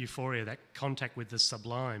that euphoria, that contact with the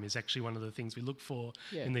sublime is actually one of the things we look for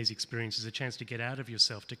in these experiences, a chance to get out of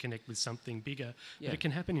yourself, to connect with something bigger. Yeah. But it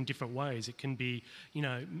can happen in different ways. It can be,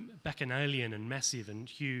 bacchanalian and massive and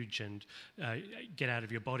huge and get out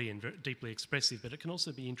of your body and deeply expressive, but it can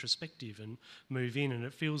also be introspective and move in. And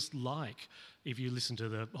it feels like, if you listen to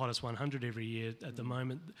the Hottest 100 every year at the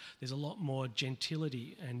moment, there's a lot more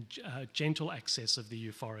gentility and gentle access of the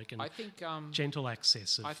euphoric and gentle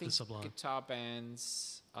access of the sublime. I think guitar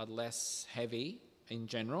bands are less heavy in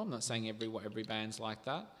general. I'm not saying every band's like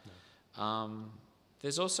that. No.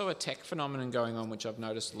 There's also a tech phenomenon going on, which I've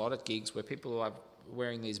noticed a lot at gigs, where people are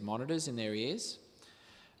wearing these monitors in their ears.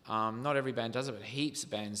 Not every band does it, but heaps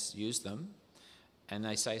of bands use them, and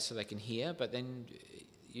they say so they can hear, but then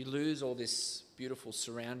you lose all this beautiful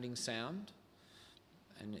surrounding sound.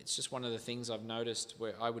 And it's just one of the things I've noticed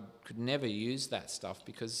where I could never use that stuff,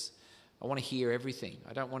 because I want to hear everything.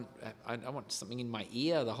 I want something in my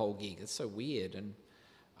ear the whole gig. It's so weird. And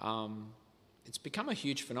it's become a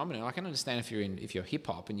huge phenomenon. I can understand if you're hip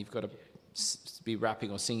hop and you've got to be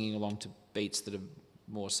rapping or singing along to beats that are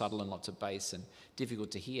more subtle and lots of bass and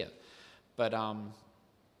difficult to hear. But I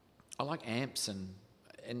like amps, and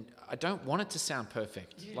I don't want it to sound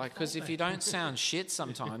perfect. Because if you don't sound shit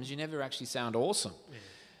sometimes, you never actually sound awesome. Yeah.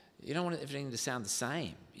 You don't want everything to sound the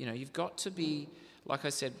same. You've got to be, like I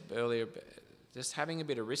said earlier, just having a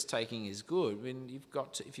bit of risk-taking is good. I mean, you've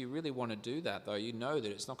got to, if you really want to do that, though, you know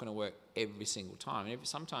that it's not going to work every single time.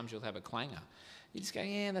 Sometimes you'll have a clanger. You just go,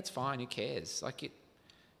 yeah, that's fine, who cares?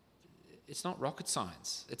 It's not rocket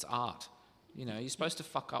science, it's art. You're supposed to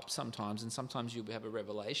fuck up sometimes, and sometimes you'll have a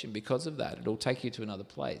revelation because of that. It'll take you to another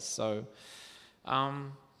place. So, I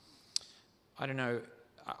don't know.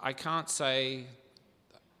 I can't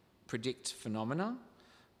predict phenomena,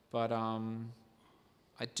 but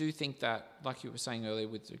I do think that, like you were saying earlier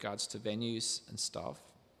with regards to venues and stuff,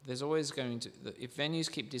 there's always if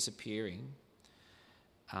venues keep disappearing,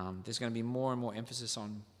 there's going to be more and more emphasis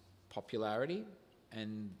on popularity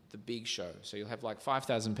and the big show. So you'll have like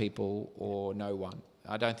 5,000 people or no one.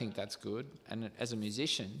 I don't think that's good. And as a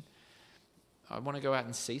musician, I want to go out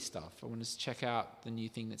and see stuff. I want to check out the new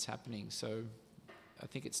thing that's happening. So I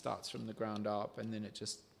think it starts from the ground up, and then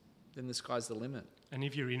then the sky's the limit. And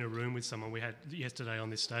if you're in a room with someone, we had yesterday on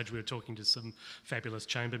this stage, we were talking to some fabulous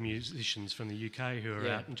chamber musicians from the UK who are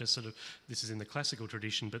out and just this is in the classical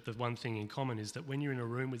tradition, but the one thing in common is that when you're in a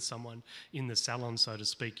room with someone in the salon, so to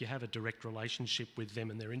speak, you have a direct relationship with them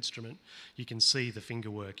and their instrument. You can see the finger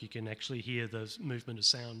work. You can actually hear the movement of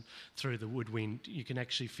sound through the woodwind. You can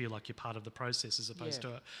actually feel like you're part of the process as opposed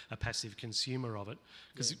to a passive consumer of it.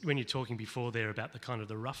 Because when you're talking before there about the kind of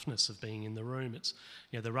the roughness of being in the room, it's,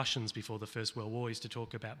 the Russians before the First World War used to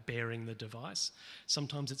talk about bearing the device.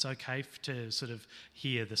 Sometimes it's okay to sort of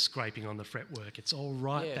hear the scraping on the fretwork. It's all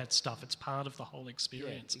right, that stuff. It's part of the whole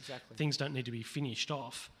experience. Yeah, exactly. Things don't need to be finished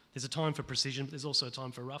off. There's a time for precision, but there's also a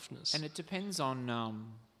time for roughness. And it depends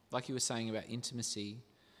on, like you were saying about intimacy,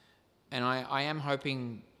 and I am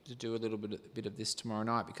hoping to do a little bit of this tomorrow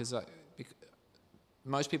night, because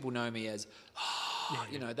most people know me as,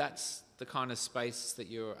 that's the kind of space that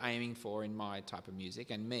you're aiming for in my type of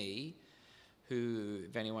music. And me, who,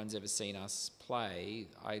 if anyone's ever seen us play,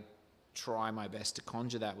 I try my best to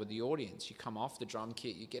conjure that with the audience. You come off the drum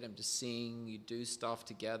kit, you get them to sing, you do stuff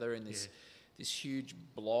together in this huge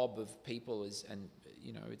blob of people, and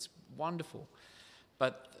it's wonderful.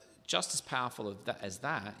 But just as powerful as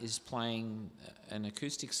that is playing an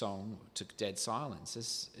acoustic song to dead silence.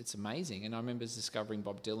 It's amazing. And I remember discovering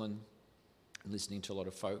Bob Dylan, listening to a lot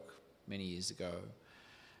of folk many years ago,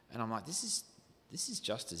 and I'm like, this is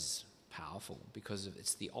just as powerful, because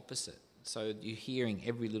it's the opposite. So you're hearing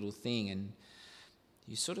every little thing, and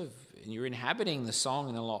you're inhabiting the song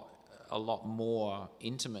in a a lot more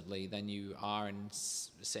intimately than you are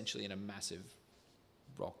essentially in a massive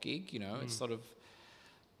rock gig. You know, it's sort of,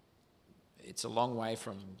 it's a long way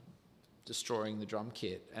from destroying the drum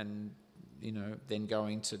kit and, you know, then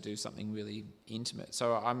going to do something really intimate.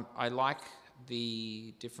 So I like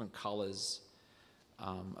the different colours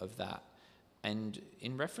of that. And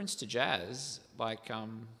in reference to jazz, like I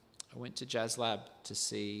went to Jazz Lab to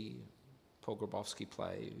see Paul Grabowski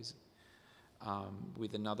play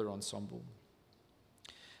with another ensemble.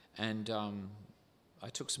 And I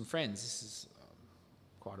took some friends. This is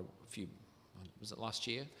quite a few, was it last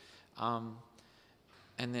year?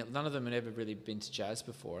 And none of them had ever really been to jazz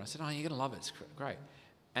before. I said, oh, you're going to love it. It's great.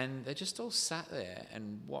 And they just all sat there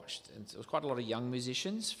and watched. And there was quite a lot of young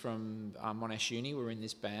musicians from Monash Uni were in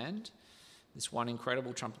this band. This one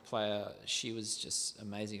incredible trumpet player, she was just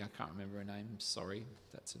amazing. I can't remember her name. Sorry,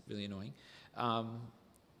 that's really annoying.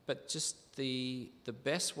 But just the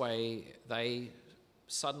best way, they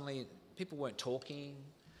suddenly, people weren't talking,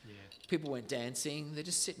 people weren't dancing. They're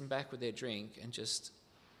just sitting back with their drink and just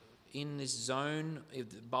in this zone, the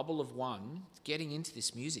bubble of one, getting into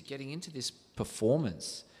this music, getting into this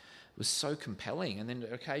performance was so compelling. And then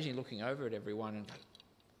occasionally looking over at everyone and,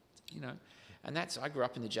 you know, and I grew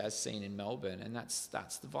up in the jazz scene in Melbourne, and that's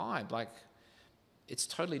the vibe. Like, it's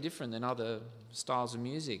totally different than other styles of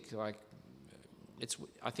music. Like,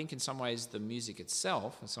 I think in some ways the music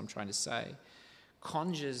itself, as I'm trying to say,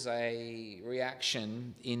 conjures a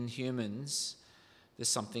reaction in humans. There's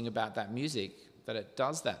something about that music that it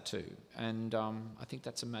does that to, and I think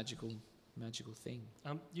that's a magical thing.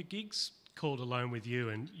 Your gig's called Alone With You,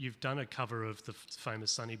 and you've done a cover of the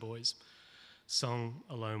famous Sunny Boys song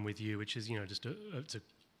Alone With You, which is, you know, it's a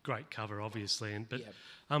great cover, obviously.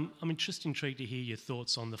 I'm intrigued to hear your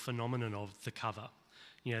thoughts on the phenomenon of the cover.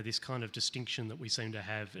 You know, this kind of distinction that we seem to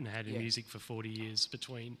have and had in music for 40 years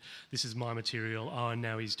between this is my material, and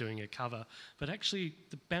now he's doing a cover. But actually,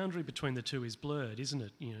 the boundary between the two is blurred, isn't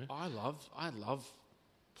it? You know, I love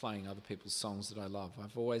playing other people's songs that I love.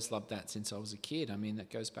 I've always loved that since I was a kid. I mean, that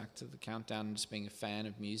goes back to the Countdown and just being a fan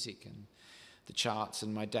of music and the charts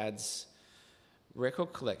and my dad's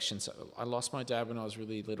record collection. So I lost my dad when I was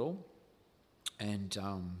really little, and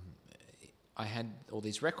I had all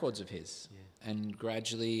these records of his. Yeah. And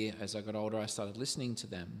gradually, as I got older, I started listening to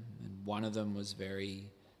them. And one of them was very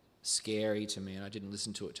scary to me, and I didn't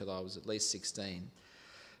listen to it till I was at least 16.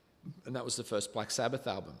 And that was the first Black Sabbath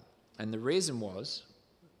album. And the reason was,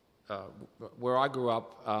 where I grew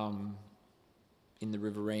up in the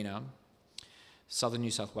Riverina, southern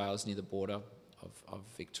New South Wales, near the border of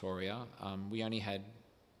Victoria, we only had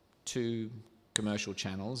 2 commercial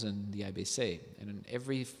channels and the ABC. And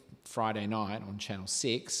every Friday night on Channel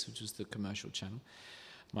 6, which was the commercial channel,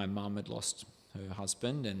 my mum had lost her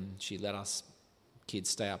husband and she let us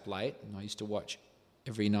kids stay up late. And I used to watch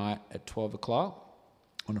every night at 12 o'clock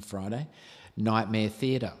on a Friday, Nightmare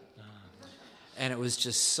Theatre. And it was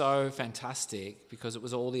just so fantastic because it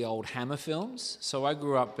was all the old Hammer films. So I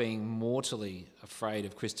grew up being mortally afraid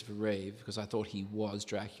of Christopher Reeve because I thought he was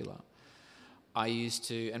Dracula. I used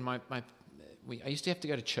to, and I used to have to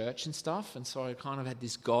go to church and stuff, and so I kind of had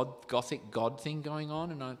this gothic God thing going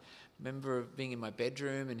on, and I remember being in my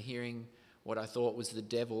bedroom and hearing what I thought was the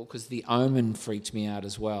devil, because The Omen freaked me out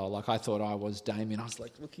as well. Like, I thought I was Damien. I was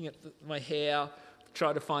like looking at my hair,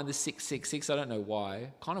 trying to find the 666. I don't know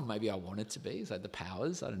why. Kind of maybe I wanted to be. It's like the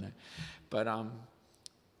powers. I don't know. But I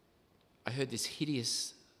heard this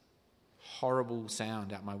hideous, horrible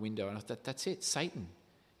sound out my window, and I thought, that's it, Satan.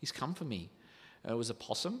 He's come for me. And it was a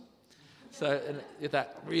possum. So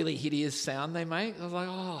that really hideous sound they make, I was like,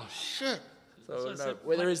 oh, shit. So I don't know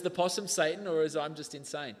whether it's the possum Satan or is I'm just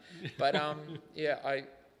insane. But yeah,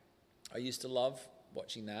 I used to love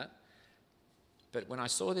watching that. But when I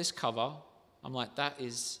saw this cover, I'm like,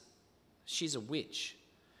 she's a witch.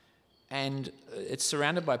 And it's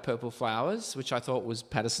surrounded by purple flowers, which I thought was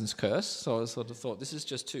Patterson's curse. So I sort of thought, this is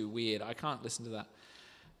just too weird. I can't listen to that.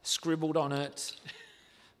 Scribbled on it.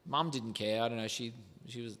 Mum didn't care. I don't know, she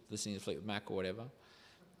was listening to Fleetwood Mac or whatever.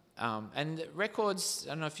 And records, I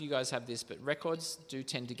don't know if you guys have this, but records do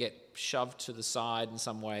tend to get shoved to the side in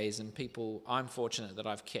some ways, and I'm fortunate that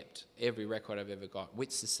I've kept every record I've ever got.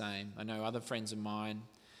 Wit's the same. I know other friends of mine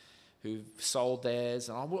who've sold theirs,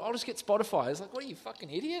 and I'll just get Spotify. It's like, what are you, fucking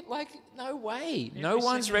idiot? Like, no way. No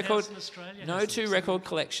two record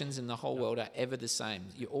collections in the whole world are ever the same.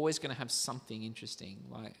 You're always going to have something interesting,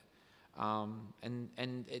 like...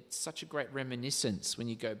 and it's such a great reminiscence when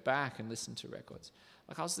you go back and listen to records.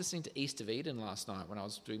 Like, I was listening to East of Eden last night when I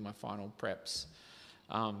was doing my final preps.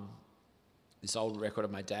 This old record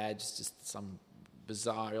of my dad's, just some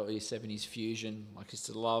bizarre early 70s fusion. Like I used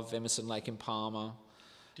to love Emerson, Lake and Palmer.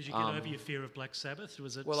 Did you get over your fear of Black Sabbath?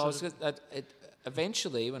 Was it? Well,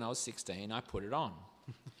 eventually, when I was 16, I put it on.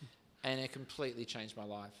 And it completely changed my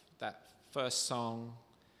life. That first song,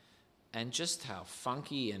 and just how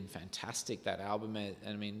funky and fantastic that album is.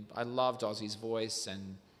 I mean, I loved Ozzy's voice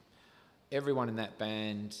and everyone in that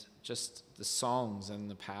band, just the songs and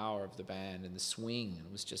the power of the band and the swing.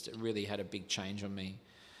 It really had a big change on me.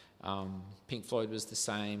 Pink Floyd was the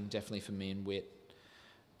same, definitely for me and Whit.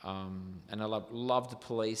 And I loved the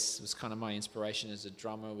Police. It was kind of my inspiration as a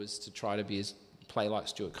drummer, was to try to play like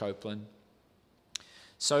Stuart Copeland.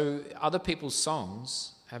 So other people's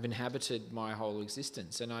songs have inhabited my whole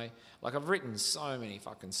existence, and I've written so many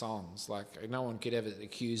fucking songs. Like, no one could ever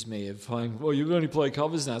accuse me of playing, well, you only play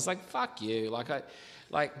covers now. It's like, fuck you.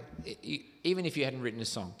 Even if you hadn't written a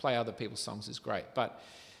song, play other people's songs is great, but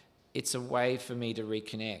it's a way for me to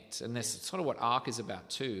reconnect, and that's sort of what ARC is about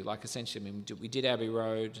too. Like, essentially, I mean, we did Abbey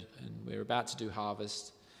Road, and we're about to do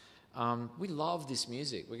Harvest. We love this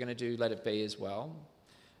music. We're going to do Let It Be as well.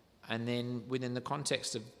 And then within the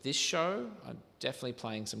context of this show, I'm definitely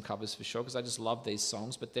playing some covers for sure, because I just love these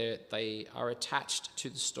songs, but they are attached to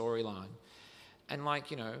the storyline. And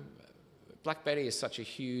Black Betty is such a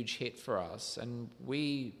huge hit for us, and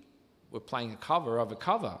we were playing a cover of a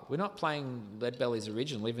cover. We're not playing Leadbelly's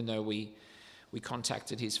original, even though we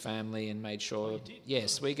contacted his family and made sure.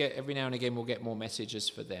 Yes, we get every now and again we'll get more messages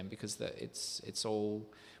for them, because it's all.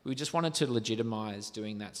 We just wanted to legitimise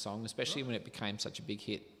doing that song, especially when it became such a big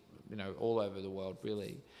hit, all over the world,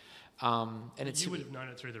 really. And you would have known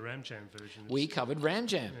it through the Ram Jam version. We covered Ram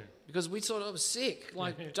Jam because we thought it was sick,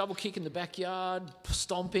 double kick in the backyard,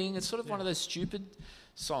 stomping. It's sort of one of those stupid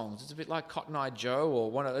songs. It's a bit like Cotton Eye Joe, or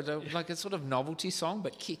like a sort of novelty song,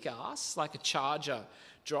 but kick ass, like a Charger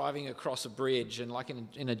driving across a bridge, and like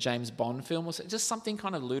in a James Bond film, or just something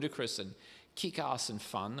kind of ludicrous and kick ass and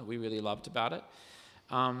fun that we really loved about it.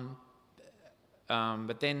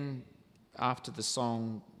 But then after the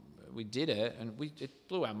song, we did it, and it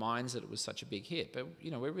blew our minds that it was such a big hit. But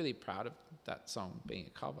we're really proud of that song being a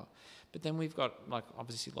cover. But then we've got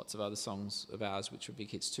obviously lots of other songs of ours which were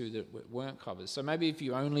big hits too that weren't covers. So maybe if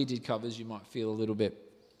you only did covers, you might feel a little bit,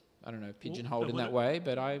 pigeonholed in that way.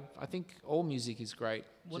 But I think all music is great.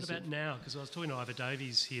 What about now? Because I was talking to Ivor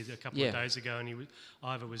Davies here a couple of days ago, and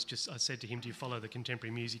Ivor was I said to him, do you follow the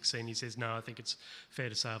contemporary music scene? He says, no, I think it's fair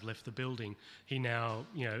to say I've left the building. He now,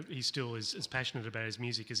 he still is as passionate about his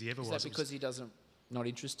music as he ever was. Is that because he not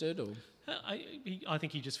interested, or? I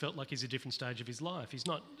think he just felt like he's a different stage of his life. He's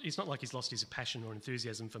not like he's lost his passion or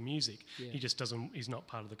enthusiasm for music. Yeah. He just doesn't. He's not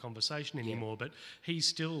part of the conversation anymore. Yeah. But he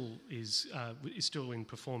still is still in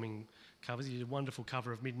performing covers. He did a wonderful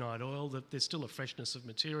cover of Midnight Oil. There's still a freshness of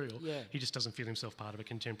material. Yeah. He just doesn't feel himself part of a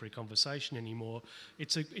contemporary conversation anymore.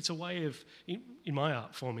 It's a way of in my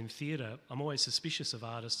art form in theatre. I'm always suspicious of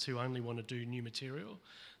artists who only want to do new material.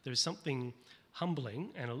 There is something humbling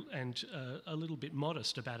and a little bit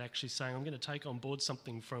modest about actually saying, I'm going to take on board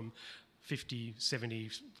something from 50, 70,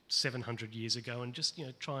 700 years ago and just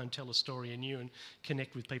try and tell a story anew and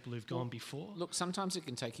connect with people who've gone before. Look, sometimes it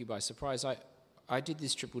can take you by surprise. I did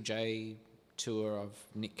this Triple J tour of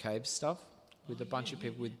Nick Cave's stuff with a bunch of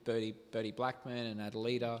people, with Bertie Blackman and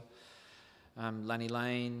Adelita, Lanny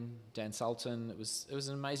Lane, Dan Sultan. It was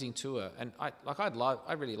an amazing tour, and I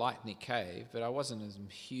really liked Nick Cave, but I wasn't as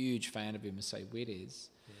a huge fan of him as say Whit is.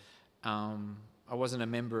 Yeah. I wasn't a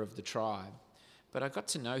member of the tribe, but I got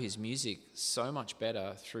to know his music so much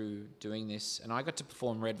better through doing this, and I got to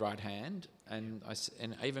perform Red Right Hand, and I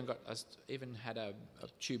even had a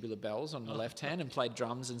tubular bells on the left hand and played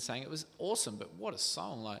drums and sang. It was awesome, but what a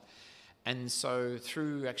song! And so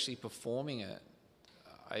through actually performing it,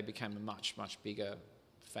 I became a much, much bigger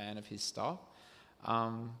fan of his stuff.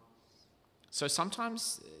 So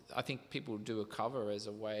sometimes I think people do a cover as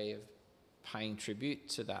a way of paying tribute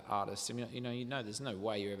to that artist. I mean, there's no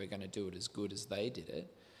way you're ever going to do it as good as they did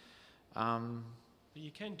it. But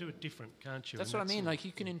you can do it different, can't you? That's what I mean. Like,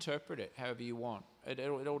 you can interpret it however you want. It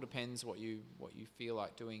all depends what you feel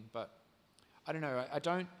like doing. But I don't know. I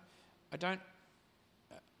don't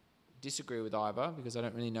disagree with Ivor, because I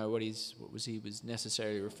don't really know what he was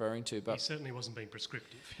necessarily referring to. But he certainly wasn't being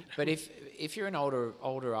prescriptive. But if you're an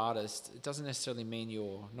older artist, it doesn't necessarily mean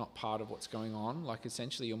you're not part of what's going on. Like,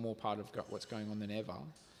 essentially, you're more part of what's going on than ever.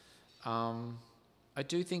 I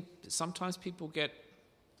do think sometimes people get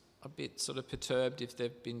a bit sort of perturbed if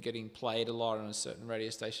they've been getting played a lot on a certain radio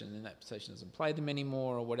station and then that station doesn't play them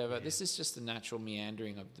anymore or whatever. Yeah. This is just the natural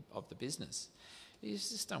meandering of the business. You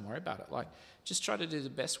just don't worry about it. Like, just try to do the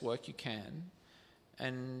best work you can,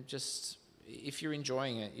 and just if you're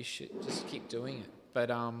enjoying it, you should just keep doing it.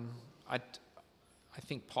 But I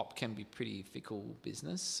think pop can be pretty fickle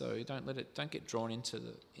business, so don't get drawn into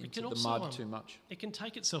the mud too much. It can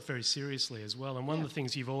take itself very seriously as well, and one of the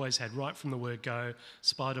things you've always had right from the word go,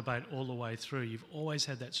 Spiderbait all the way through, you've always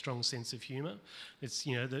had that strong sense of humour. It's,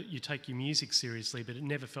 you know, that you take your music seriously, but it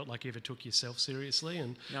never felt like you ever took yourself seriously,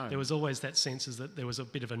 and there was always that sense that there was a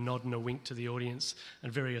bit of a nod and a wink to the audience,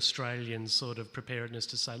 and very Australian sort of preparedness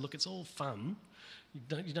to say, look, it's all fun.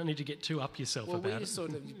 You don't need to get too up yourself about it.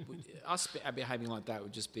 Us behaving like that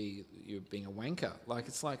would just be you being a wanker. Like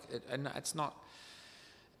and it's not.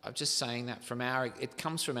 I'm just saying that it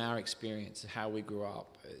comes from our experience, how we grew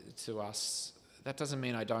up. To us, that doesn't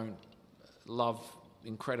mean I don't love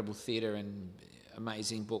incredible theatre and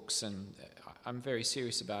amazing books, and I'm very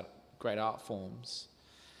serious about great art forms.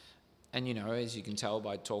 And, you know, as you can tell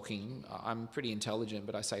by talking, I'm pretty intelligent,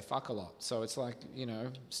 but I say fuck a lot. So it's like, you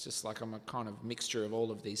know, it's just like I'm a kind of mixture of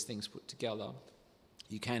all of these things put together.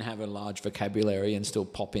 You can have a large vocabulary and still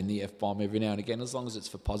pop in the F-bomb every now and again, as long as it's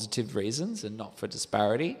for positive reasons and not for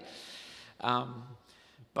disparity.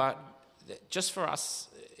 But just for us,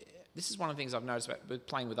 this is one of the things I've noticed about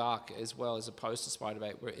playing with Ark as well, as opposed to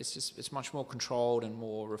Spiderbait, where it's much more controlled and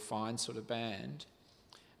more refined sort of band.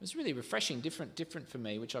 It was really refreshing, different for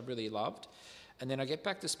me, which I really loved. And then I get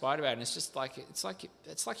back to Spiderbait, and it's just like it's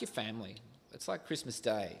like your family. It's like Christmas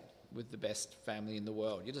Day with the best family in the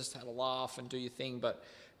world. You just have a laugh and do your thing. But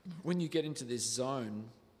when you get into this zone,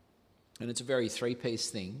 and it's a very three-piece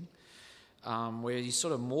thing, where you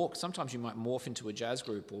sort of morph. Sometimes you might morph into a jazz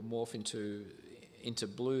group, or morph into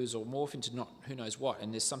blues, or morph into not who knows what.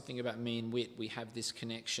 And there's something about me and Whit. We have this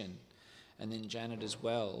connection. And then Janet as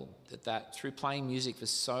well, that through playing music for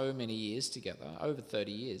so many years together, over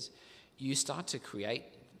 30 years, you start to create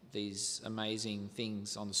these amazing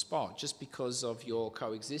things on the spot just because of your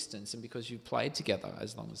coexistence and because you've played together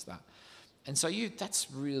as long as that. And so that's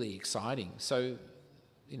really exciting. So,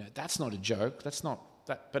 you know, that's not a joke. That's not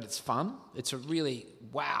that, but it's fun. It's a really,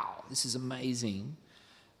 wow, this is amazing.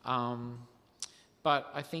 But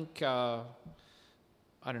I think...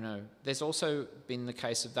 I don't know. There's also been the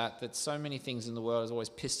case of that so many things in the world has always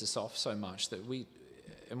pissed us off so much that we've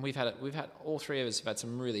had all three of us have had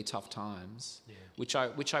some really tough times, which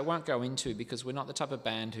I won't go into because we're not the type of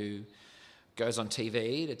band who goes on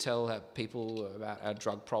TV to tell people about our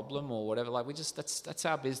drug problem or whatever. Like that's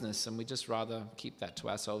our business, and we just rather keep that to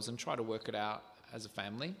ourselves and try to work it out as a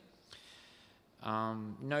family.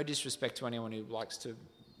 No disrespect to anyone who likes to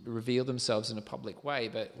reveal themselves in a public way,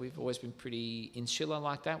 but we've always been pretty insular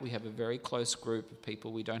like that. We have a very close group of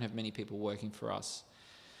people. We don't have many people working for us.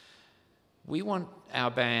 We want our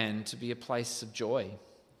band to be a place of joy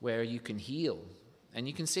where you can heal, and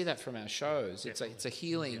you can see that from our shows. It's a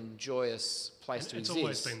healing, joyous place to exist. It's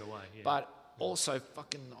always been the way, but also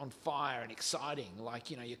fucking on fire and exciting. Like,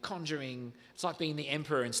 you know, you're conjuring. It's like being the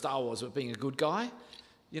Emperor in Star Wars, but being a good guy.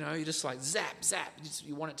 You know, you're just like zap, zap.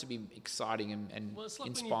 You want it to be exciting and well, it's like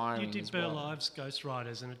inspiring. When you did Burl Ives Ghost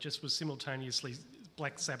Riders, and it just was simultaneously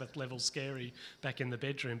Black Sabbath level scary back in the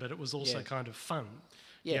bedroom, but it was also kind of fun.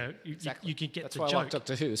 Yeah, you know, exactly. You can get That's the why joke. I like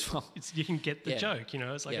Doctor Who as well. You can get the joke. You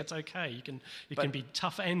know, it's like it's okay. You can be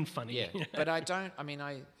tough and funny. Yeah, but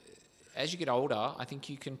as you get older, I think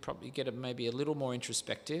you can probably get maybe a little more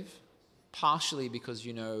introspective, partially because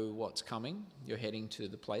you know what's coming. You're heading to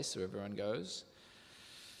the place where everyone goes.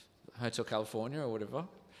 Hotel California or whatever,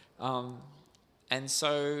 and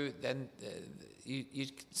so then you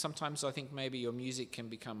sometimes I think maybe your music can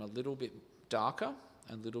become a little bit darker,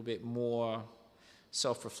 a little bit more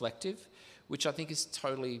self-reflective, which I think is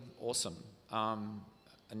totally awesome. I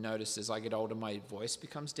notice as I get older, my voice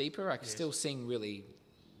becomes deeper. I can still sing really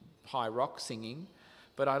high rock singing,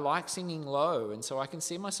 but I like singing low, and so I can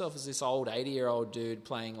see myself as this old 80-year-old dude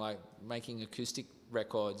making acoustic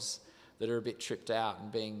records that are a bit tripped out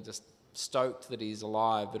and being just stoked that he's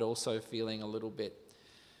alive, but also feeling a little bit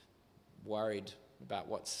worried about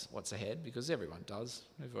what's ahead, because everyone does.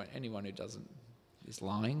 Anyone who doesn't is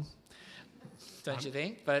lying, don't you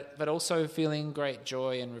think? But also feeling great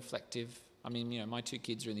joy and reflective. I mean, you know, my two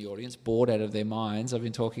kids are in the audience, bored out of their minds. I've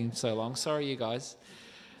been talking so long. Sorry, you guys.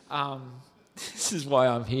 This is why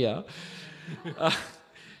I'm here.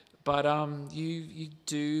 But you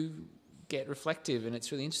do get reflective, and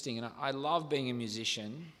it's really interesting, and I love being a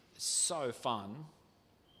musician. It's so fun,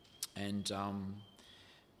 and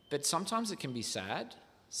but sometimes it can be sad,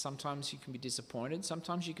 sometimes you can be disappointed,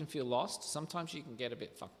 sometimes you can feel lost, sometimes you can get a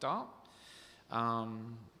bit fucked up,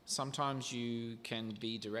 sometimes you can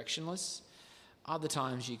be directionless, other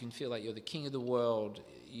times you can feel like you're the king of the world.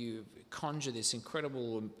 You conjure this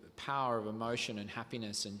incredible power of emotion and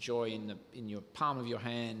happiness and joy in your palm of your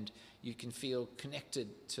hand. You can feel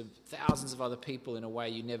connected to thousands of other people in a way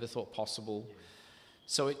you never thought possible.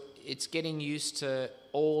 So it's getting used to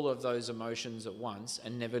all of those emotions at once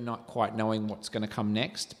and never not quite knowing what's going to come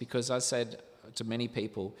next. Because I said to many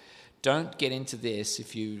people, don't get into this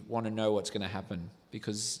if you want to know what's going to happen,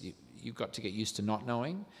 because you've got to get used to not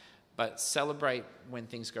knowing. But celebrate when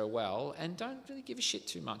things go well, and don't really give a shit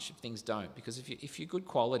too much if things don't, because if you're good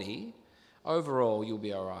quality, overall you'll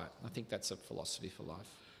be all right. I think that's a philosophy for life.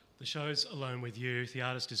 The show's Alone With You. The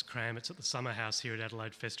artist is Cram. It's at the Summer House here at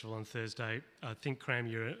Adelaide Festival on Thursday. I think, Cram,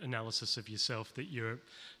 your analysis of yourself, that you're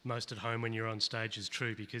most at home when you're on stage, is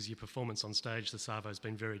true, because your performance on stage, the Savo's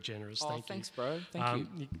been very generous. Thanks, bro. Thank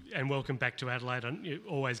you. And welcome back to Adelaide. We're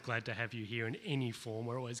always glad to have you here in any form.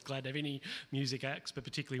 We're always glad to have any music acts, but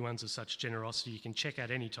particularly ones of such generosity. You can check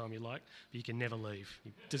out any time you like, but you can never leave.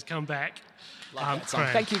 You just come back. Love that song.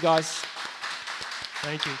 Thank you, guys.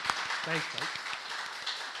 Thank you. Thanks, mate.